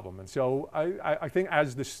great album. And so I think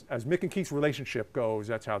as Mick and Keith's relationship goes,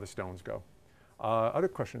 that's how the Stones go. Other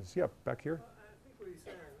questions? Yeah, back here. I think what he's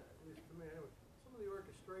saying, at least to me anyway, some of the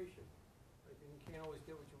orchestration, like you can't always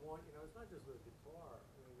get what you want. It's not just the guitar.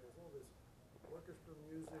 I mean, there's all this orchestra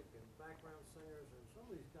music and background singers, and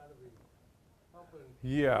somebody's got to be helping.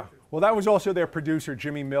 Yeah. Well, that was also their producer,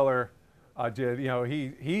 Jimmy Miller. Did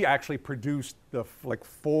he actually produced the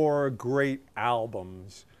 4 great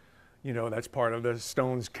albums. That's part of the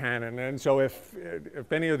Stones canon. And so if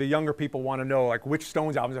any of the younger people want to know like which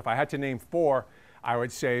Stones albums, if I had to name 4, I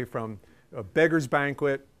would say from Beggar's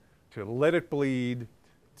Banquet to Let It Bleed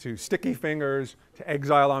to Sticky Fingers to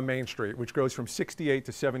Exile on Main Street, which goes from 68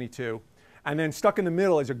 to 72. And then stuck in the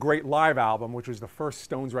middle is a great live album, which was the first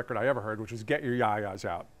Stones record I ever heard, which was Get Your Ya-Ya's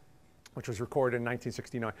Out, which was recorded in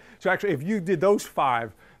 1969. So actually, if you did those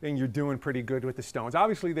 5, then you're doing pretty good with the Stones.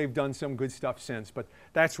 Obviously, they've done some good stuff since, but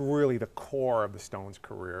that's really the core of the Stones'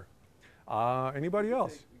 career. Anybody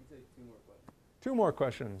else? We can take 2 more questions. 2 more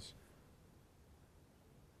questions.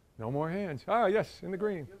 No more hands. Ah, yes, in the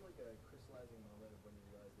green. Do you have like a crystallizing moment of when you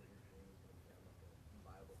realized that your dream was going to become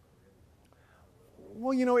like a viable career?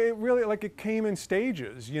 Well, it really, it came in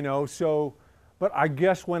stages, so, but I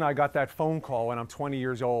guess when I got that phone call when I'm 20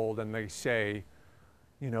 years old and they say,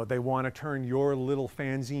 they want to turn your little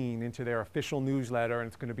fanzine into their official newsletter and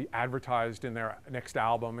it's going to be advertised in their next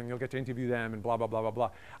album and you'll get to interview them and blah, blah, blah, blah,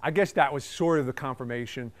 blah. I guess that was sort of the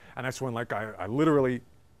confirmation, and that's when I literally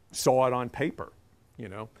saw it on paper,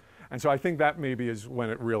 And so I think that maybe is when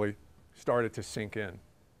it really started to sink in.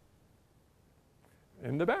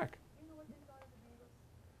 In the back. You know what they thought of the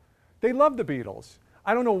Beatles? They love the Beatles.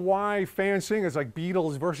 I don't know why fans sing it's like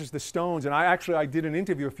Beatles versus the Stones. And I did an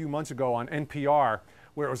interview a few months ago on NPR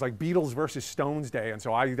where it was like Beatles versus Stones Day. And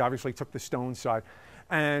so I obviously took the Stones side.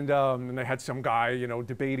 And they had some guy,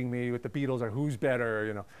 debating me with the Beatles, like who's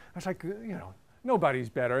better, I was like, nobody's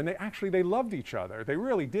better. And they loved each other. They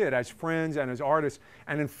really did, as friends and as artists.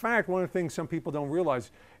 And in fact, one of the things some people don't realize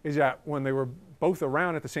is that when they were both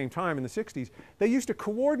around at the same time in the 60s, they used to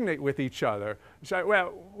coordinate with each other. So,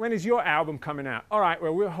 well, when is your album coming out? All right,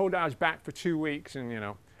 well, we'll hold ours back for 2 weeks and,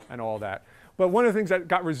 and all that. But one of the things that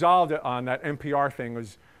got resolved on that NPR thing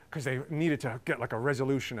was, because they needed to get like a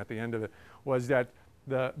resolution at the end of it, was that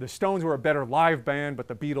the Stones were a better live band, but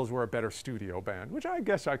the Beatles were a better studio band, which I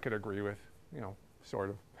guess I could agree with.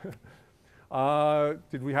 Sort of.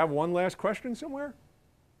 Did we have one last question somewhere?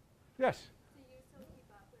 Yes? Do you still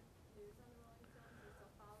keep up with news on the Rolling Stones? Do you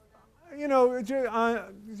still follow them? You know,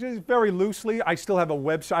 just very loosely, I still have a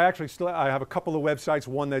website. I have a couple of websites.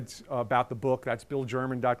 One that's about the book, that's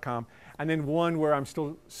BillGerman.com, and then one where I'm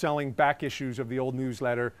still selling back issues of the old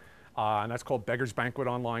newsletter, and that's called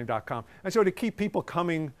BeggarsBanquetOnline.com. And so to keep people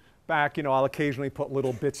coming back, you know, I'll occasionally put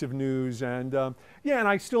little bits of news, and yeah, and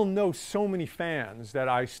I still know so many fans that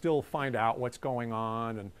I still find out what's going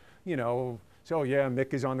on, and you know. So yeah,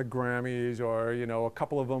 Mick is on the Grammys, or you know, a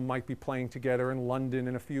couple of them might be playing together in London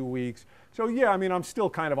in a few weeks. So yeah, I mean, I'm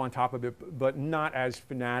still kind of on top of it, but not as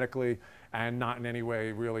fanatically and not in any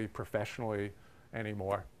way really professionally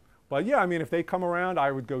anymore. But yeah, I mean, if they come around,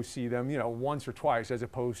 I would go see them, you know, once or twice, as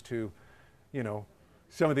opposed to, you know,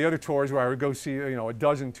 some of the other tours where I would go see, you know, a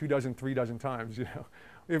dozen, 2 dozen, 3 dozen times. You know,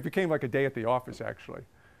 it became like a day at the office actually.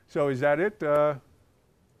 So is that it? Oh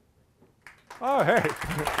hey.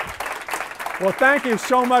 Well, thank you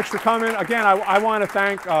so much for coming. Again, I want to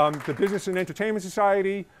thank the Business and Entertainment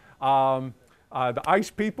Society, the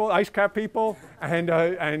IceCap people,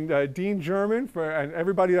 and Dean German and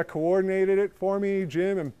everybody that coordinated it for me,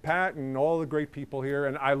 Jim and Pat and all the great people here.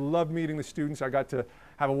 And I love meeting the students. I got to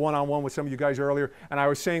have a one-on-one with some of you guys earlier, and I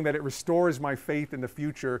was saying that it restores my faith in the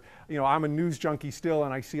future. You know, I'm a news junkie still,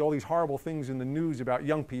 and I see all these horrible things in the news about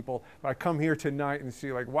young people, but I come here tonight and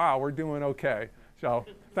see like, wow, we're doing okay. So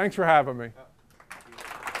thanks for having me.